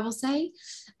eater, I will say.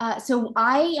 So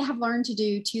I have learned to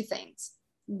do two things.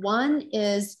 One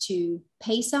is to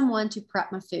pay someone to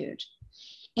prep my food.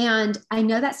 And I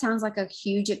know that sounds like a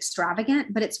huge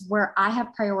extravagant, but it's where I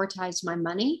have prioritized my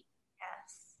money.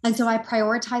 And so I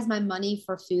prioritize my money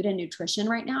for food and nutrition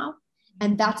right now.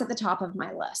 And that's at the top of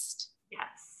my list. Yes.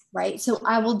 Right. So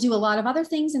I will do a lot of other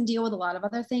things and deal with a lot of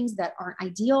other things that aren't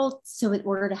ideal. So in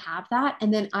order to have that,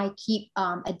 and then I keep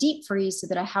a deep freeze so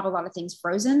that I have a lot of things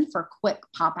frozen for quick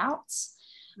pop outs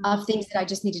of things that I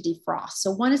just need to defrost.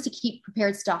 So one is to keep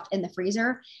prepared stuff in the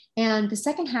freezer. And the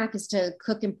second hack is to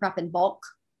cook and prep in bulk.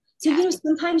 So,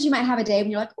 sometimes you might have a day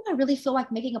when you're like, oh, I really feel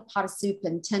like making a pot of soup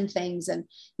and 10 things. And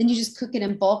then you just cook it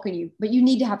in bulk but you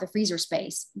need to have the freezer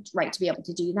space, right, to be able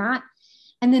to do that.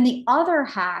 And then the other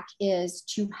hack is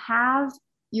to have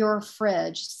your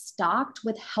fridge stocked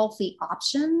with healthy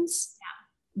options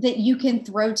that you can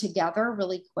throw together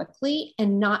really quickly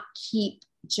and not keep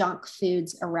junk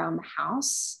foods around the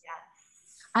house.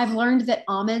 I've learned that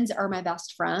almonds are my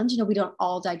best friend. We don't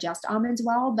all digest almonds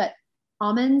well, but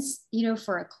almonds,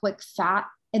 for a quick fat,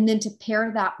 and then to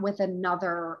pair that with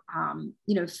another,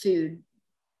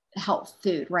 health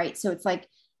food, right? So it's like,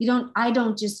 I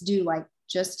don't just do like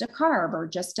just a carb or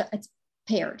it's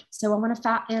paired. So I want a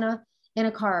fat and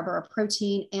a carb, or a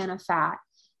protein and a fat.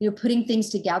 Putting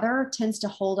things together tends to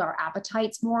hold our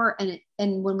appetites more.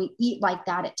 And when we eat like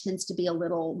that, it tends to be a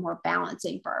little more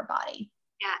balancing for our body.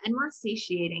 Yeah, and more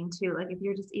satiating too. Like if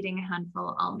you're just eating a handful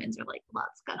of almonds, you're like, well,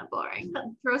 that's kind of boring. But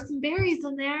throw some berries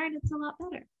in there and it's a lot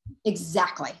better.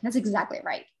 Exactly. That's exactly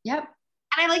right. Yep.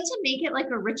 And I like to make it like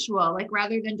a ritual, like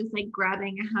rather than just like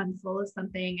grabbing a handful of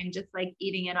something and just like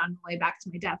eating it on my way back to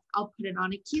my desk, I'll put it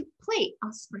on a cute plate.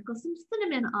 I'll sprinkle some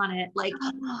cinnamon on it. Like,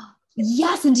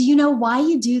 yes. And do you know why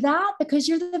you do that? Because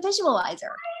you're the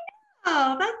visualizer.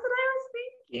 oh, that's what I was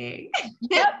thinking.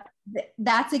 Yep.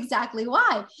 That's exactly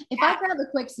why. If I grab a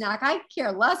quick snack, I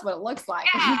care less what it looks like.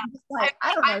 Yeah. Just like,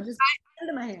 I don't know, just put it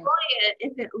in my hand.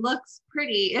 If it looks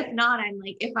pretty. If not, I'm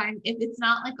like, if it's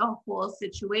not like a whole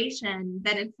situation,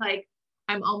 then it's like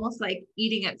I'm almost like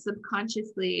eating it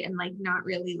subconsciously and like not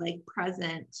really like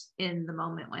present in the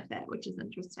moment with it, which is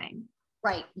interesting.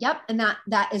 Right. Yep. And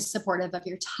that is supportive of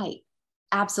your type.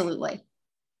 Absolutely.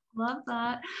 Love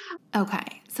that.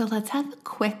 Okay, so let's have a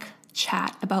quick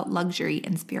chat about luxury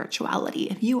and spirituality.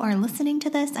 If you are listening to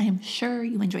this, I am sure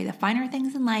you enjoy the finer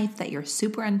things in life, that you're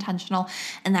super intentional,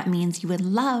 and that means you would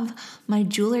love my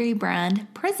jewelry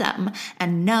brand, Prism.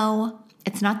 And no,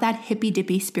 it's not that hippy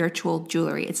dippy spiritual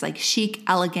jewelry. It's like chic,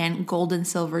 elegant, gold and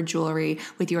silver jewelry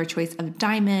with your choice of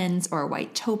diamonds or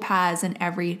white topaz, and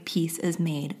every piece is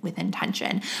made with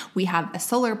intention. We have a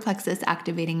solar plexus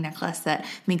activating necklace that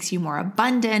makes you more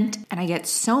abundant, and I get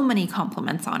so many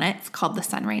compliments on it. It's called the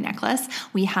Sunray necklace.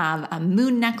 We have a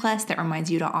moon necklace that reminds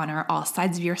you to honor all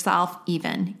sides of yourself,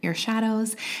 even your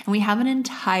shadows. And we have an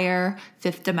entire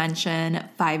fifth dimension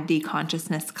 5D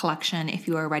consciousness collection if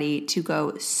you are ready to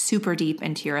go super deep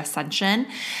into your ascension.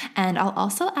 And I'll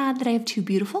also add that I have two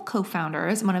beautiful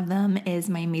co-founders. One of them is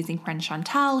my amazing friend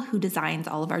Chantal, who designs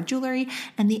all of our jewelry,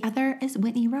 and the other is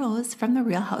Whitney Rose from the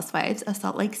Real Housewives of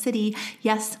Salt Lake City.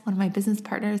 Yes, one of my business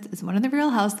partners is one of the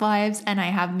Real Housewives, and I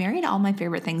have married all my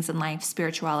favorite things in life: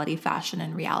 spirituality, fashion,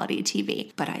 and reality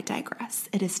TV. But I digress.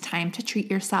 It is time to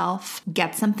treat yourself.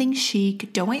 Get something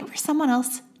chic. Don't wait for someone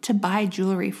else to buy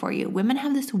jewelry for you. Women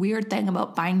have this weird thing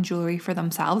about buying jewelry for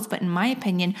themselves, but in my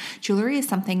opinion, jewelry is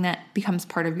something that becomes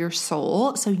part of your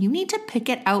soul. So you need to pick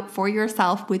it out for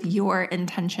yourself with your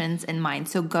intentions in mind.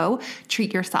 So go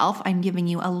treat yourself. I'm giving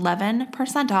you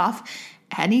 11% off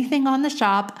anything on the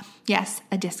shop. Yes,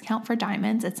 a discount for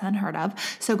diamonds. It's unheard of.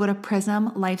 So go to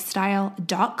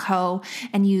prismlifestyle.co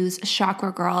and use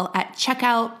Chakra Girl at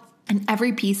checkout. And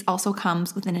every piece also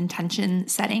comes with an intention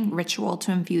setting ritual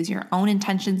to infuse your own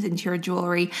intentions into your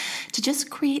jewelry to just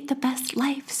create the best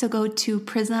life. So go to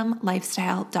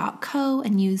prismlifestyle.co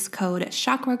and use code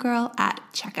ChakraGirl at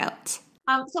checkout.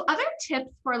 So other tips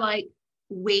for like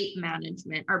weight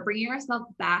management or bringing yourself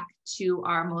back to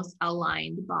our most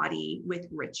aligned body with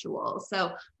ritual.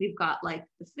 So we've got like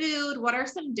the food. What are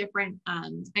some different, I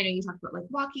know you talked about like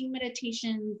walking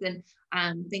meditations and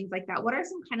things like that. What are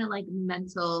some kind of like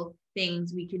mental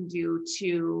things we can do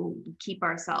to keep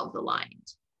ourselves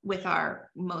aligned with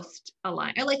our most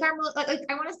aligned? I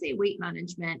want to say weight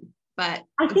management, but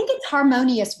I think it's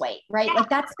harmonious weight, right? Like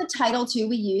that's the title too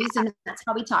we use. And that's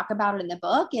how we talk about it in the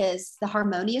book, is the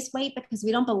harmonious weight, because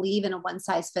we don't believe in a one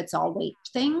size fits all weight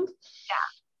thing. Yeah.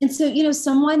 And so,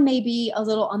 someone may be a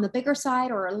little on the bigger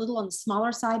side or a little on the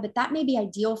smaller side, but that may be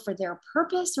ideal for their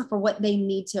purpose or for what they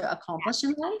need to accomplish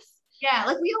in life. Yeah,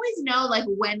 like we always know like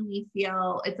when we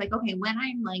feel, it's like, okay, when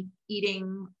I'm like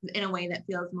eating in a way that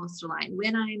feels most aligned,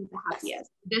 when I'm the happiest,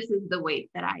 this is the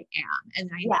weight that I am. And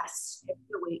yes, if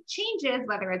the weight changes,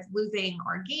 whether it's losing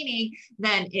or gaining,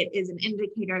 then it is an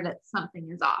indicator that something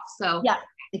is off. So yeah,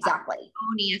 exactly.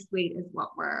 Harmonious weight is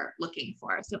what we're looking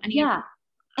for. So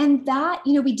and that,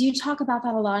 we do talk about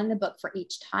that a lot in the book for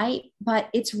each type, but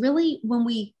it's really when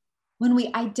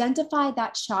we identify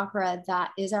that chakra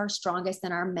that is our strongest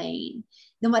and our main,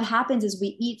 then what happens is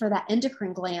we eat for that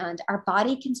endocrine gland. Our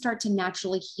body can start to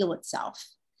naturally heal itself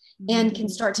and can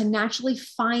start to naturally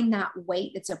find that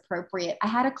weight that's appropriate. I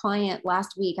had a client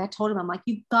last week. I told him, I'm like,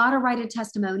 you've got to write a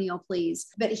testimonial, please.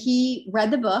 But he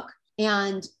read the book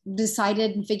and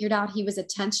decided and figured out he was a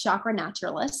 10th chakra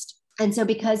naturalist. And so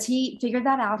because he figured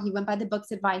that out, he went by the book's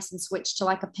advice and switched to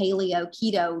like a paleo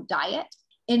keto diet.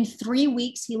 In 3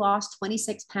 weeks, he lost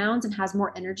 26 pounds and has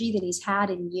more energy than he's had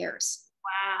in years.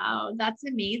 Wow, that's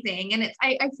amazing. And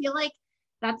I feel like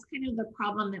that's kind of the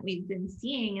problem that we've been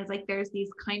seeing is like, there's these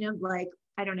kind of like,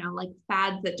 I don't know, like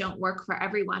fads that don't work for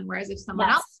everyone. Whereas if someone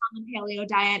else is on the paleo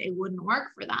diet, it wouldn't work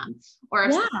for them. Or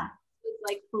if someone was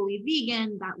like fully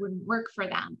vegan, that wouldn't work for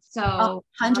them. So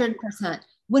 100%.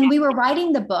 When we were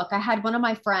writing the book, I had one of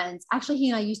my friends, actually he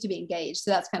and I used to be engaged,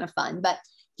 so that's kind of fun, but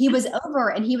he was over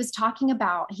and he was talking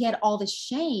about, he had all this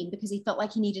shame because he felt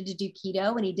like he needed to do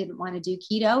keto and he didn't want to do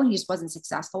keto and he just wasn't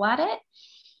successful at it.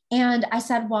 And I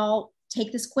said, well,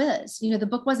 take this quiz. The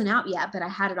book wasn't out yet, but I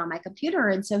had it on my computer.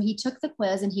 And so he took the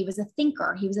quiz and he was a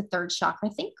thinker. He was a third chakra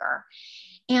thinker.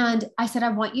 And I said, I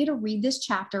want you to read this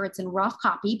chapter. It's in rough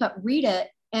copy, but read it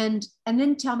and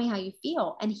then tell me how you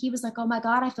feel. And he was like, oh my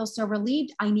God, I feel so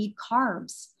relieved. I need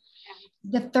carbs.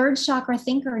 The third chakra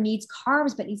thinker needs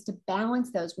carbs, but needs to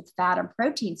balance those with fat and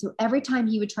protein. So every time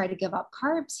he would try to give up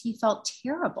carbs, he felt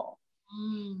terrible.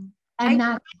 And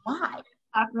that's why.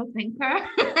 Chakra thinker.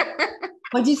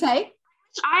 What'd you say?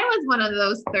 I was one of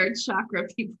those third chakra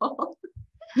people.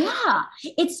 Yeah,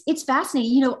 it's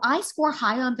fascinating. You know, I score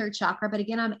high on third chakra, but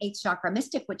again, I'm eighth chakra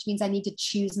mystic, which means I need to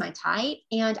choose my type.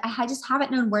 And I just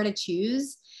haven't known where to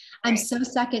choose. I'm so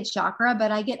second chakra,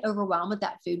 but I get overwhelmed with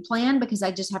that food plan because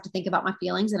I just have to think about my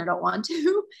feelings and I don't want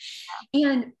to.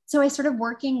 And so I started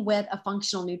working with a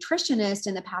functional nutritionist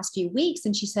in the past few weeks.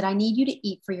 And she said, I need you to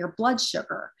eat for your blood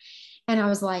sugar. And I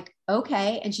was like,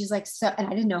 okay. And she's like, so, and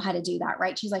I didn't know how to do that,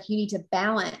 right? She's like, you need to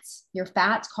balance your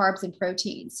fats, carbs, and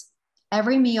proteins.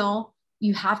 Every meal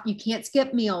you can't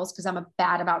skip meals because I'm a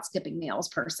bad about skipping meals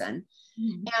person.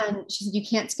 And she said, you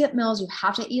can't skip meals. You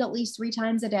have to eat at least 3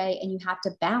 times a day and you have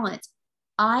to balance.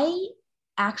 I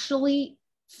actually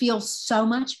feel so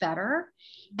much better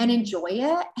and enjoy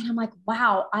it. And I'm like,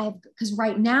 wow, because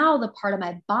right now the part of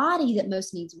my body that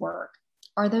most needs work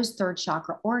are those third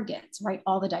chakra organs, right?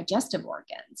 All the digestive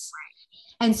organs.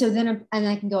 And so then, and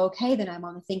I can go, okay, then I'm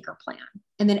on the thinker plan.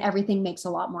 And then everything makes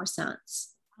a lot more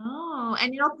sense. Oh,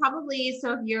 and you'll probably,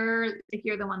 so if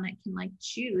you're the one that can like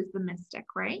choose the mystic,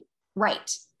 right?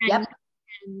 Right. And yep.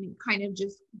 And kind of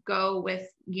just go with,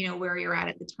 you know, where you're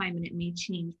at the time, and it may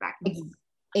change back and forth.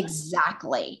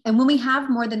 Exactly. And when we have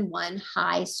more than one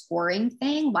high scoring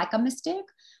thing, like a mystic,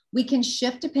 we can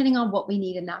shift depending on what we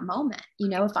need in that moment. You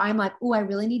know, if I'm like, oh, I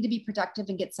really need to be productive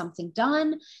and get something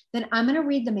done, then I'm going to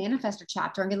read the manifestor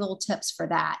chapter and get little tips for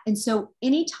that. And so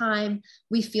anytime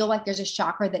we feel like there's a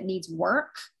chakra that needs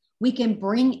work, we can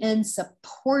bring in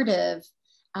supportive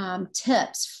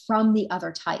tips from the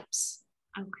other types.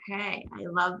 Okay. I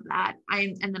love that.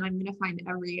 And then I'm going to find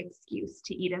every excuse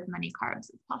to eat as many carbs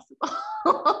as possible.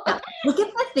 Look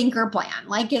at the thinker plan.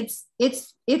 Like it's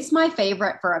my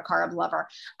favorite for a carb lover.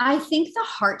 I think the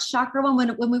heart chakra one,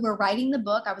 when we were writing the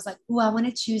book, I was like, oh, I want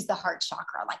to choose the heart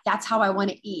chakra. Like that's how I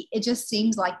want to eat. It just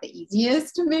seems like the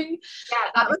easiest to me.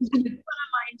 Yeah. That was one of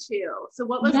mine too. So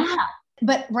what was that?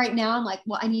 But right now I'm like,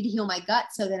 well, I need to heal my gut.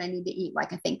 So then I need to eat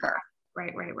like a thinker.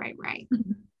 Right.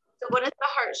 So what does the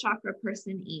heart chakra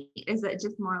person eat? Is it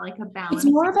just more like a balance? It's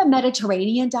more of a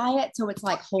Mediterranean diet. So it's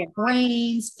like whole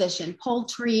grains, fish and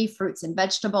poultry, fruits and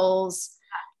vegetables,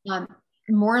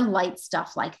 more light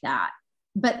stuff like that.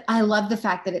 But I love the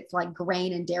fact that it's like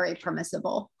grain and dairy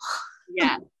permissible.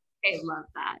 Yeah, I love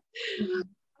that.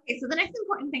 Okay, so the next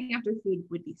important thing after food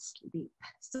would be sleep.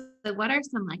 So what are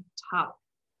some like top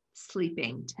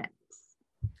sleeping tips?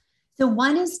 So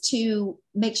one is to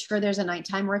make sure there's a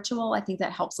nighttime ritual. I think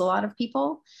that helps a lot of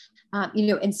people,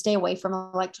 and stay away from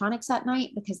electronics at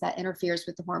night because that interferes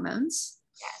with the hormones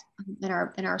and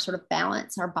our sort of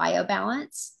balance, our bio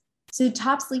balance. So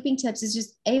top sleeping tips is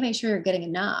just make sure you're getting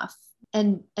enough,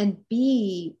 and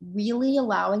B, really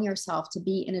allowing yourself to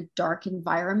be in a dark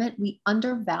environment. We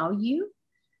undervalue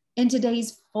in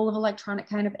today's full of electronic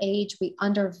kind of age. We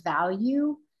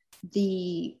undervalue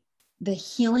the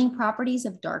healing properties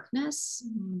of darkness.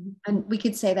 And we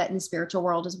could say that in the spiritual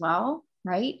world as well,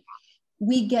 right?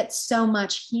 We get so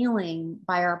much healing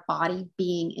by our body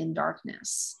being in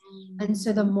darkness. And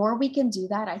so the more we can do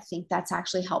that, I think that's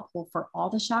actually helpful for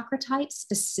all the chakra types,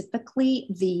 specifically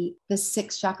the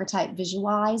 6th chakra type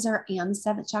visualizer and the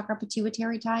 7th chakra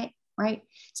pituitary type, right?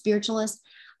 Spiritualist.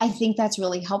 I think that's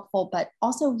really helpful, but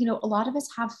also, a lot of us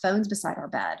have phones beside our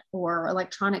bed or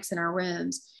electronics in our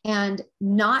rooms, and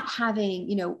not having,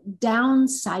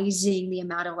 downsizing the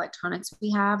amount of electronics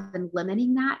we have and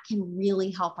limiting that can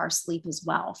really help our sleep as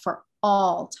well for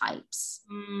all types.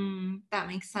 That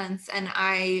makes sense. And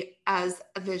I, as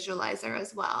a visualizer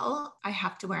as well, I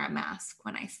have to wear a mask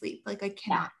when I sleep. Like I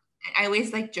cannot. I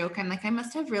always joke. I'm like, I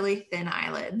must have really thin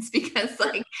eyelids because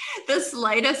the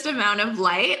slightest amount of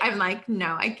light, I'm like,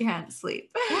 no, I can't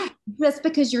sleep. That's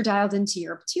because you're dialed into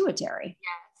your pituitary.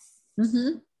 Yes.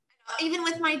 Mm-hmm. Even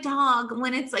with my dog,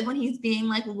 when it's when he's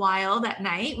being wild at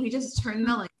night, we just turn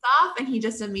the lights off and he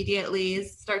just immediately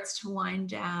starts to wind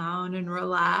down and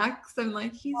relax. I'm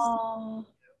like, he's. Oh.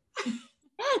 Yeah,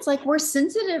 it's we're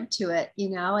sensitive to it,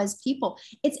 as people.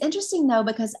 It's interesting though,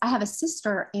 because I have a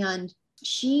sister and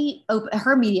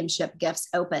her mediumship gifts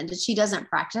opened, and she doesn't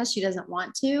practice. She doesn't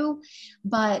want to,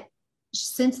 but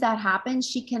since that happened,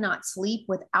 she cannot sleep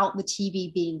without the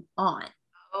TV being on.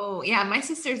 Oh yeah. My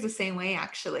sister's the same way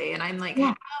actually. And I'm like,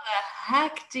 how the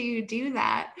heck do you do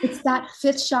that? It's that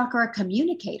 5th chakra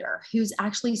communicator who's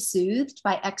actually soothed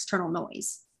by external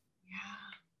noise.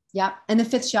 Yep. And the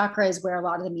fifth chakra is where a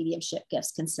lot of the mediumship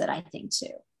gifts can sit, I think,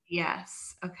 too.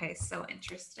 Yes. Okay. So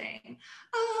interesting.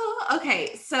 Oh,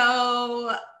 okay.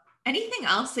 So anything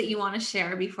else that you want to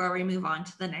share before we move on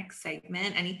to the next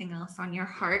segment? Anything else on your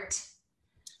heart?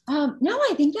 No,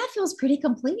 I think that feels pretty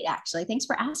complete, actually. Thanks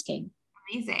for asking.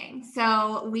 Amazing.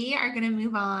 So we are going to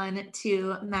move on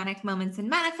to Manic Moments in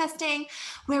Manifesting,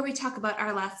 where we talk about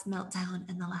our last meltdown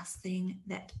and the last thing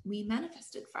that we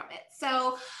manifested from it.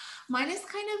 So mine is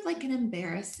kind of like an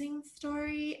embarrassing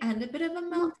story and a bit of a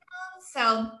meltdown.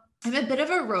 So I'm a bit of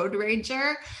a road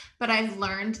rager, but I've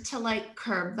learned to like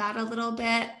curb that a little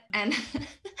bit. And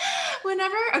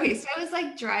so I was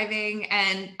like driving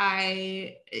and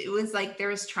it was like, there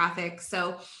was traffic.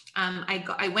 So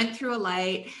I went through a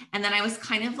light and then I was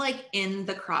kind of like in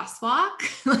the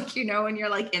crosswalk, like, you know, when you're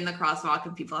like in the crosswalk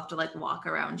and people have to like walk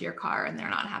around your car and they're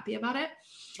not happy about it.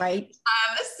 Right.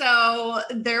 So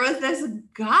there was this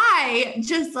guy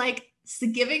just like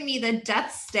giving me the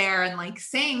death stare and like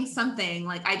saying something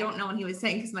like, I don't know what he was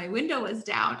saying because my window was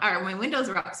down or my windows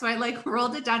were up. So I like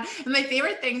rolled it down. And my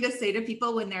favorite thing to say to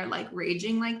people when they're like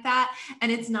raging like that,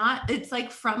 and it's like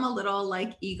from a little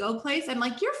like ego place. I'm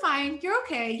like, you're fine. You're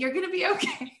okay. You're going to be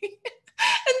okay.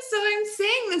 And so I'm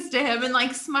saying this to him and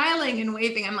like smiling and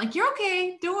waving. I'm like, you're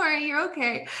okay. Don't worry. You're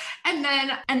okay. And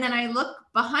then I look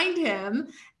behind him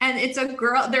and it's a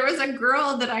girl. There was a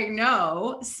girl that I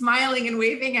know smiling and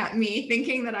waving at me,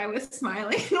 thinking that I was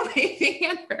smiling and waving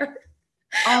at her.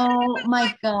 Oh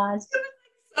my gosh.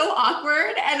 So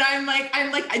awkward. And I'm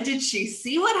like, did she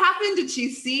see what happened? Did she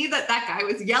see that guy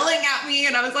was yelling at me?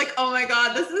 And I was like, oh my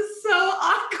God, this is so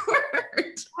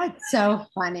awkward. That's so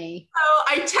funny. So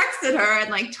I texted her and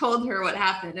like told her what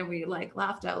happened and we like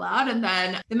laughed out loud. And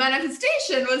then the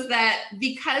manifestation was that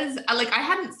because like I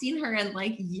hadn't seen her in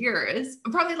like years,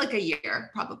 probably like a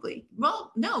year, probably.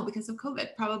 Well, no, because of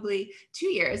COVID, probably 2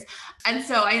 years. And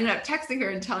so I ended up texting her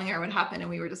and telling her what happened and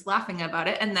we were just laughing about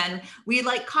it. And then we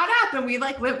like caught up and we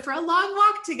like went for a long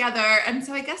walk together. And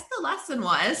so I guess the lesson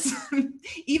was,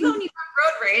 even when you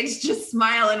have road rage, just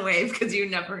smile and wave because you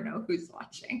never know who's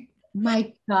watching.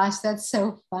 My gosh, that's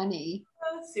so funny.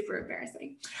 Oh, super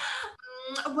embarrassing.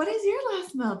 What is your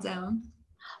last meltdown?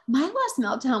 My last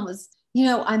meltdown was,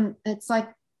 it's like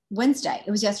Wednesday.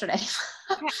 It was yesterday.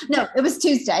 Okay. No, it was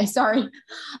Tuesday. Sorry.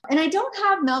 And I don't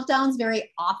have meltdowns very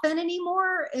often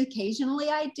anymore. Occasionally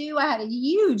I do. I had a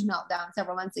huge meltdown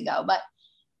several months ago, but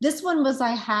this one was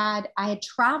I had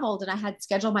traveled and I had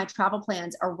scheduled my travel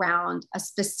plans around a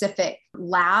specific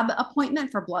lab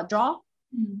appointment for blood draw.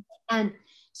 Mm-hmm. And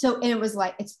it was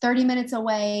like, it's 30 minutes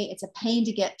away. It's a pain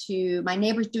to get to. My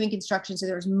neighbor's doing construction, so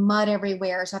there's mud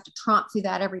everywhere. So I have to tromp through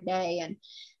that every day.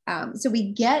 And so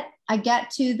I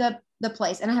get to the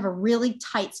place and I have a really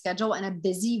tight schedule and a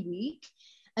busy week.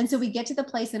 And so we get to the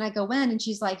place and I go in and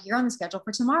she's like, you're on the schedule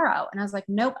for tomorrow. And I was like,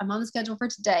 nope, I'm on the schedule for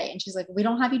today. And she's like, we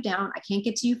don't have you down. I can't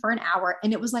get to you for an hour.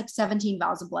 And it was like 17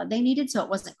 vials of blood they needed. So it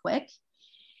wasn't quick.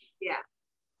 Yeah.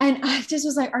 And I just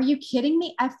was like, are you kidding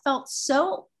me? I felt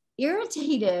so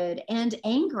irritated and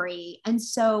angry. And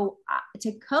so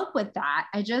to cope with that,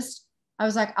 I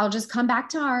was like, I'll just come back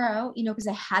tomorrow, because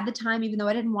I had the time, even though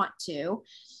I didn't want to.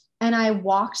 And I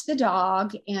walked the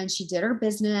dog and she did her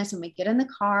business and we get in the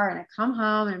car and I come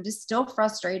home and I'm just still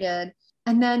frustrated.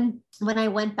 And then when I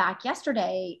went back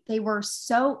yesterday, they're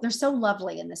so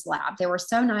lovely in this lab. They were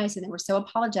so nice and they were so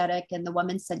apologetic. And the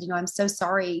woman said, I'm so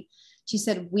sorry. She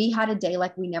said, we had a day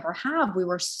like we never have. We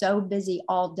were so busy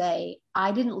all day.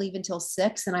 I didn't leave until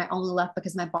 6 and I only left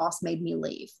because my boss made me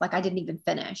leave. Like I didn't even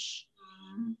finish.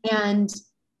 Mm-hmm.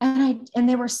 And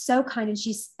they were so kind.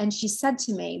 And she said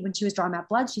to me when she was drawing my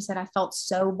blood, she said, I felt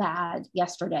so bad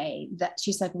yesterday that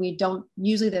she's like, we don't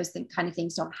usually those kind of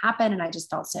things don't happen. And I just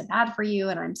felt so bad for you.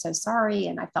 And I'm so sorry.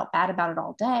 And I felt bad about it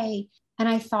all day. And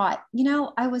I thought,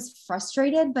 I was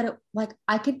frustrated, but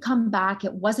I could come back.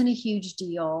 It wasn't a huge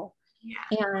deal.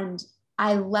 Yeah. And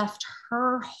I left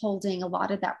her holding a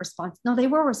lot of that No, they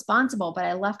were responsible, but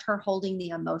I left her holding the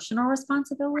emotional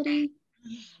responsibility.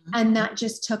 Mm-hmm. And that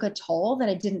just took a toll that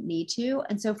I didn't need to.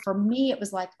 And so for me, it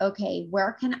was like, okay,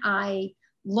 where can I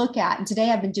look at? And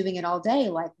today I've been doing it all day.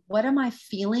 Like, what am I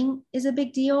feeling is a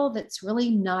big deal that's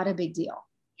really not a big deal?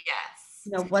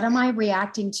 Yes. What am I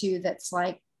reacting to that's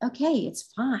like, okay,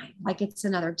 it's fine. Like it's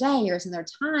another day or it's another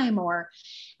time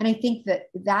and I think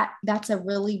that's a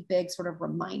really big sort of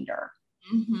reminder.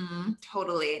 Mm-hmm,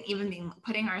 totally. And even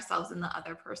putting ourselves in the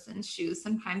other person's shoes,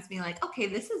 sometimes being like, okay,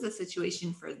 this is a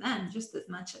situation for them just as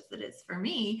much as it is for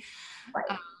me.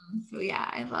 Right. So yeah,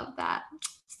 I love that.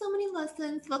 So many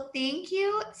lessons. Well, thank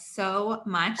you so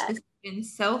much. This has been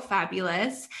so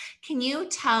fabulous. Can you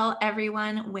tell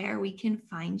everyone where we can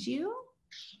find you?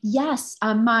 Yes.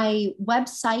 My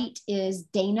website is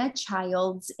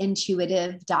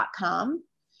danachildsintuitive.com.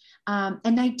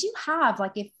 And I do have,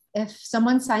 like, if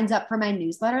someone signs up for my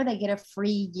newsletter, they get a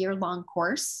free year-long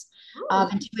course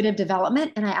of intuitive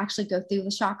development. And I actually go through the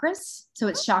chakras. So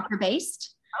it's chakra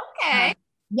based. Okay.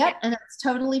 Yep. And it's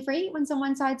totally free when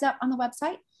someone signs up on the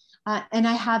website. And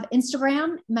I have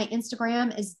Instagram. My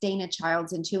Instagram is Dana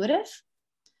Childs Intuitive.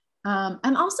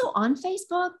 I'm also on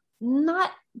Facebook,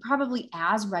 not probably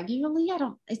as regularly. I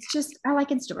like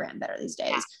Instagram better these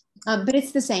days. But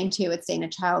it's the same too. It's Dana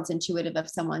Childs Intuitive if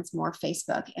someone's more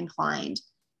Facebook inclined.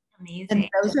 Amazing. And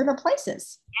those are the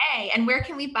places. Yay. And where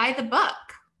can we buy the book?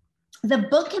 The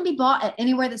book can be bought at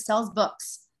anywhere that sells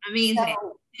books. Amazing.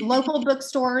 So, local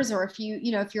bookstores, or if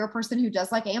you're a person who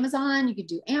does like Amazon, you could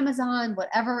do Amazon,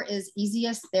 whatever is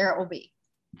easiest, there it will be.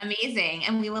 Amazing.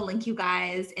 And we will link you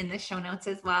guys in the show notes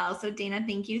as well. So Dana,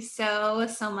 thank you so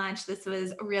much. This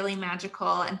was really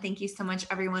magical. And thank you so much,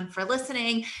 everyone, for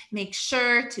listening. Make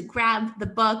sure to grab the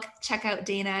book, check out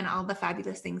Dana and all the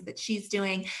fabulous things that she's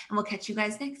doing. And we'll catch you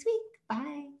guys next week.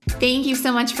 Bye. Thank you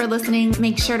so much for listening.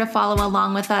 Make sure to follow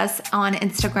along with us on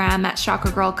Instagram at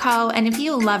Chakra Girl Co. And if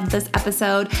you loved this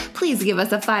episode, please give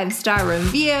us a 5-star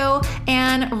review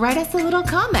and write us a little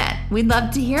comment. We'd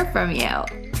love to hear from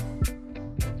you.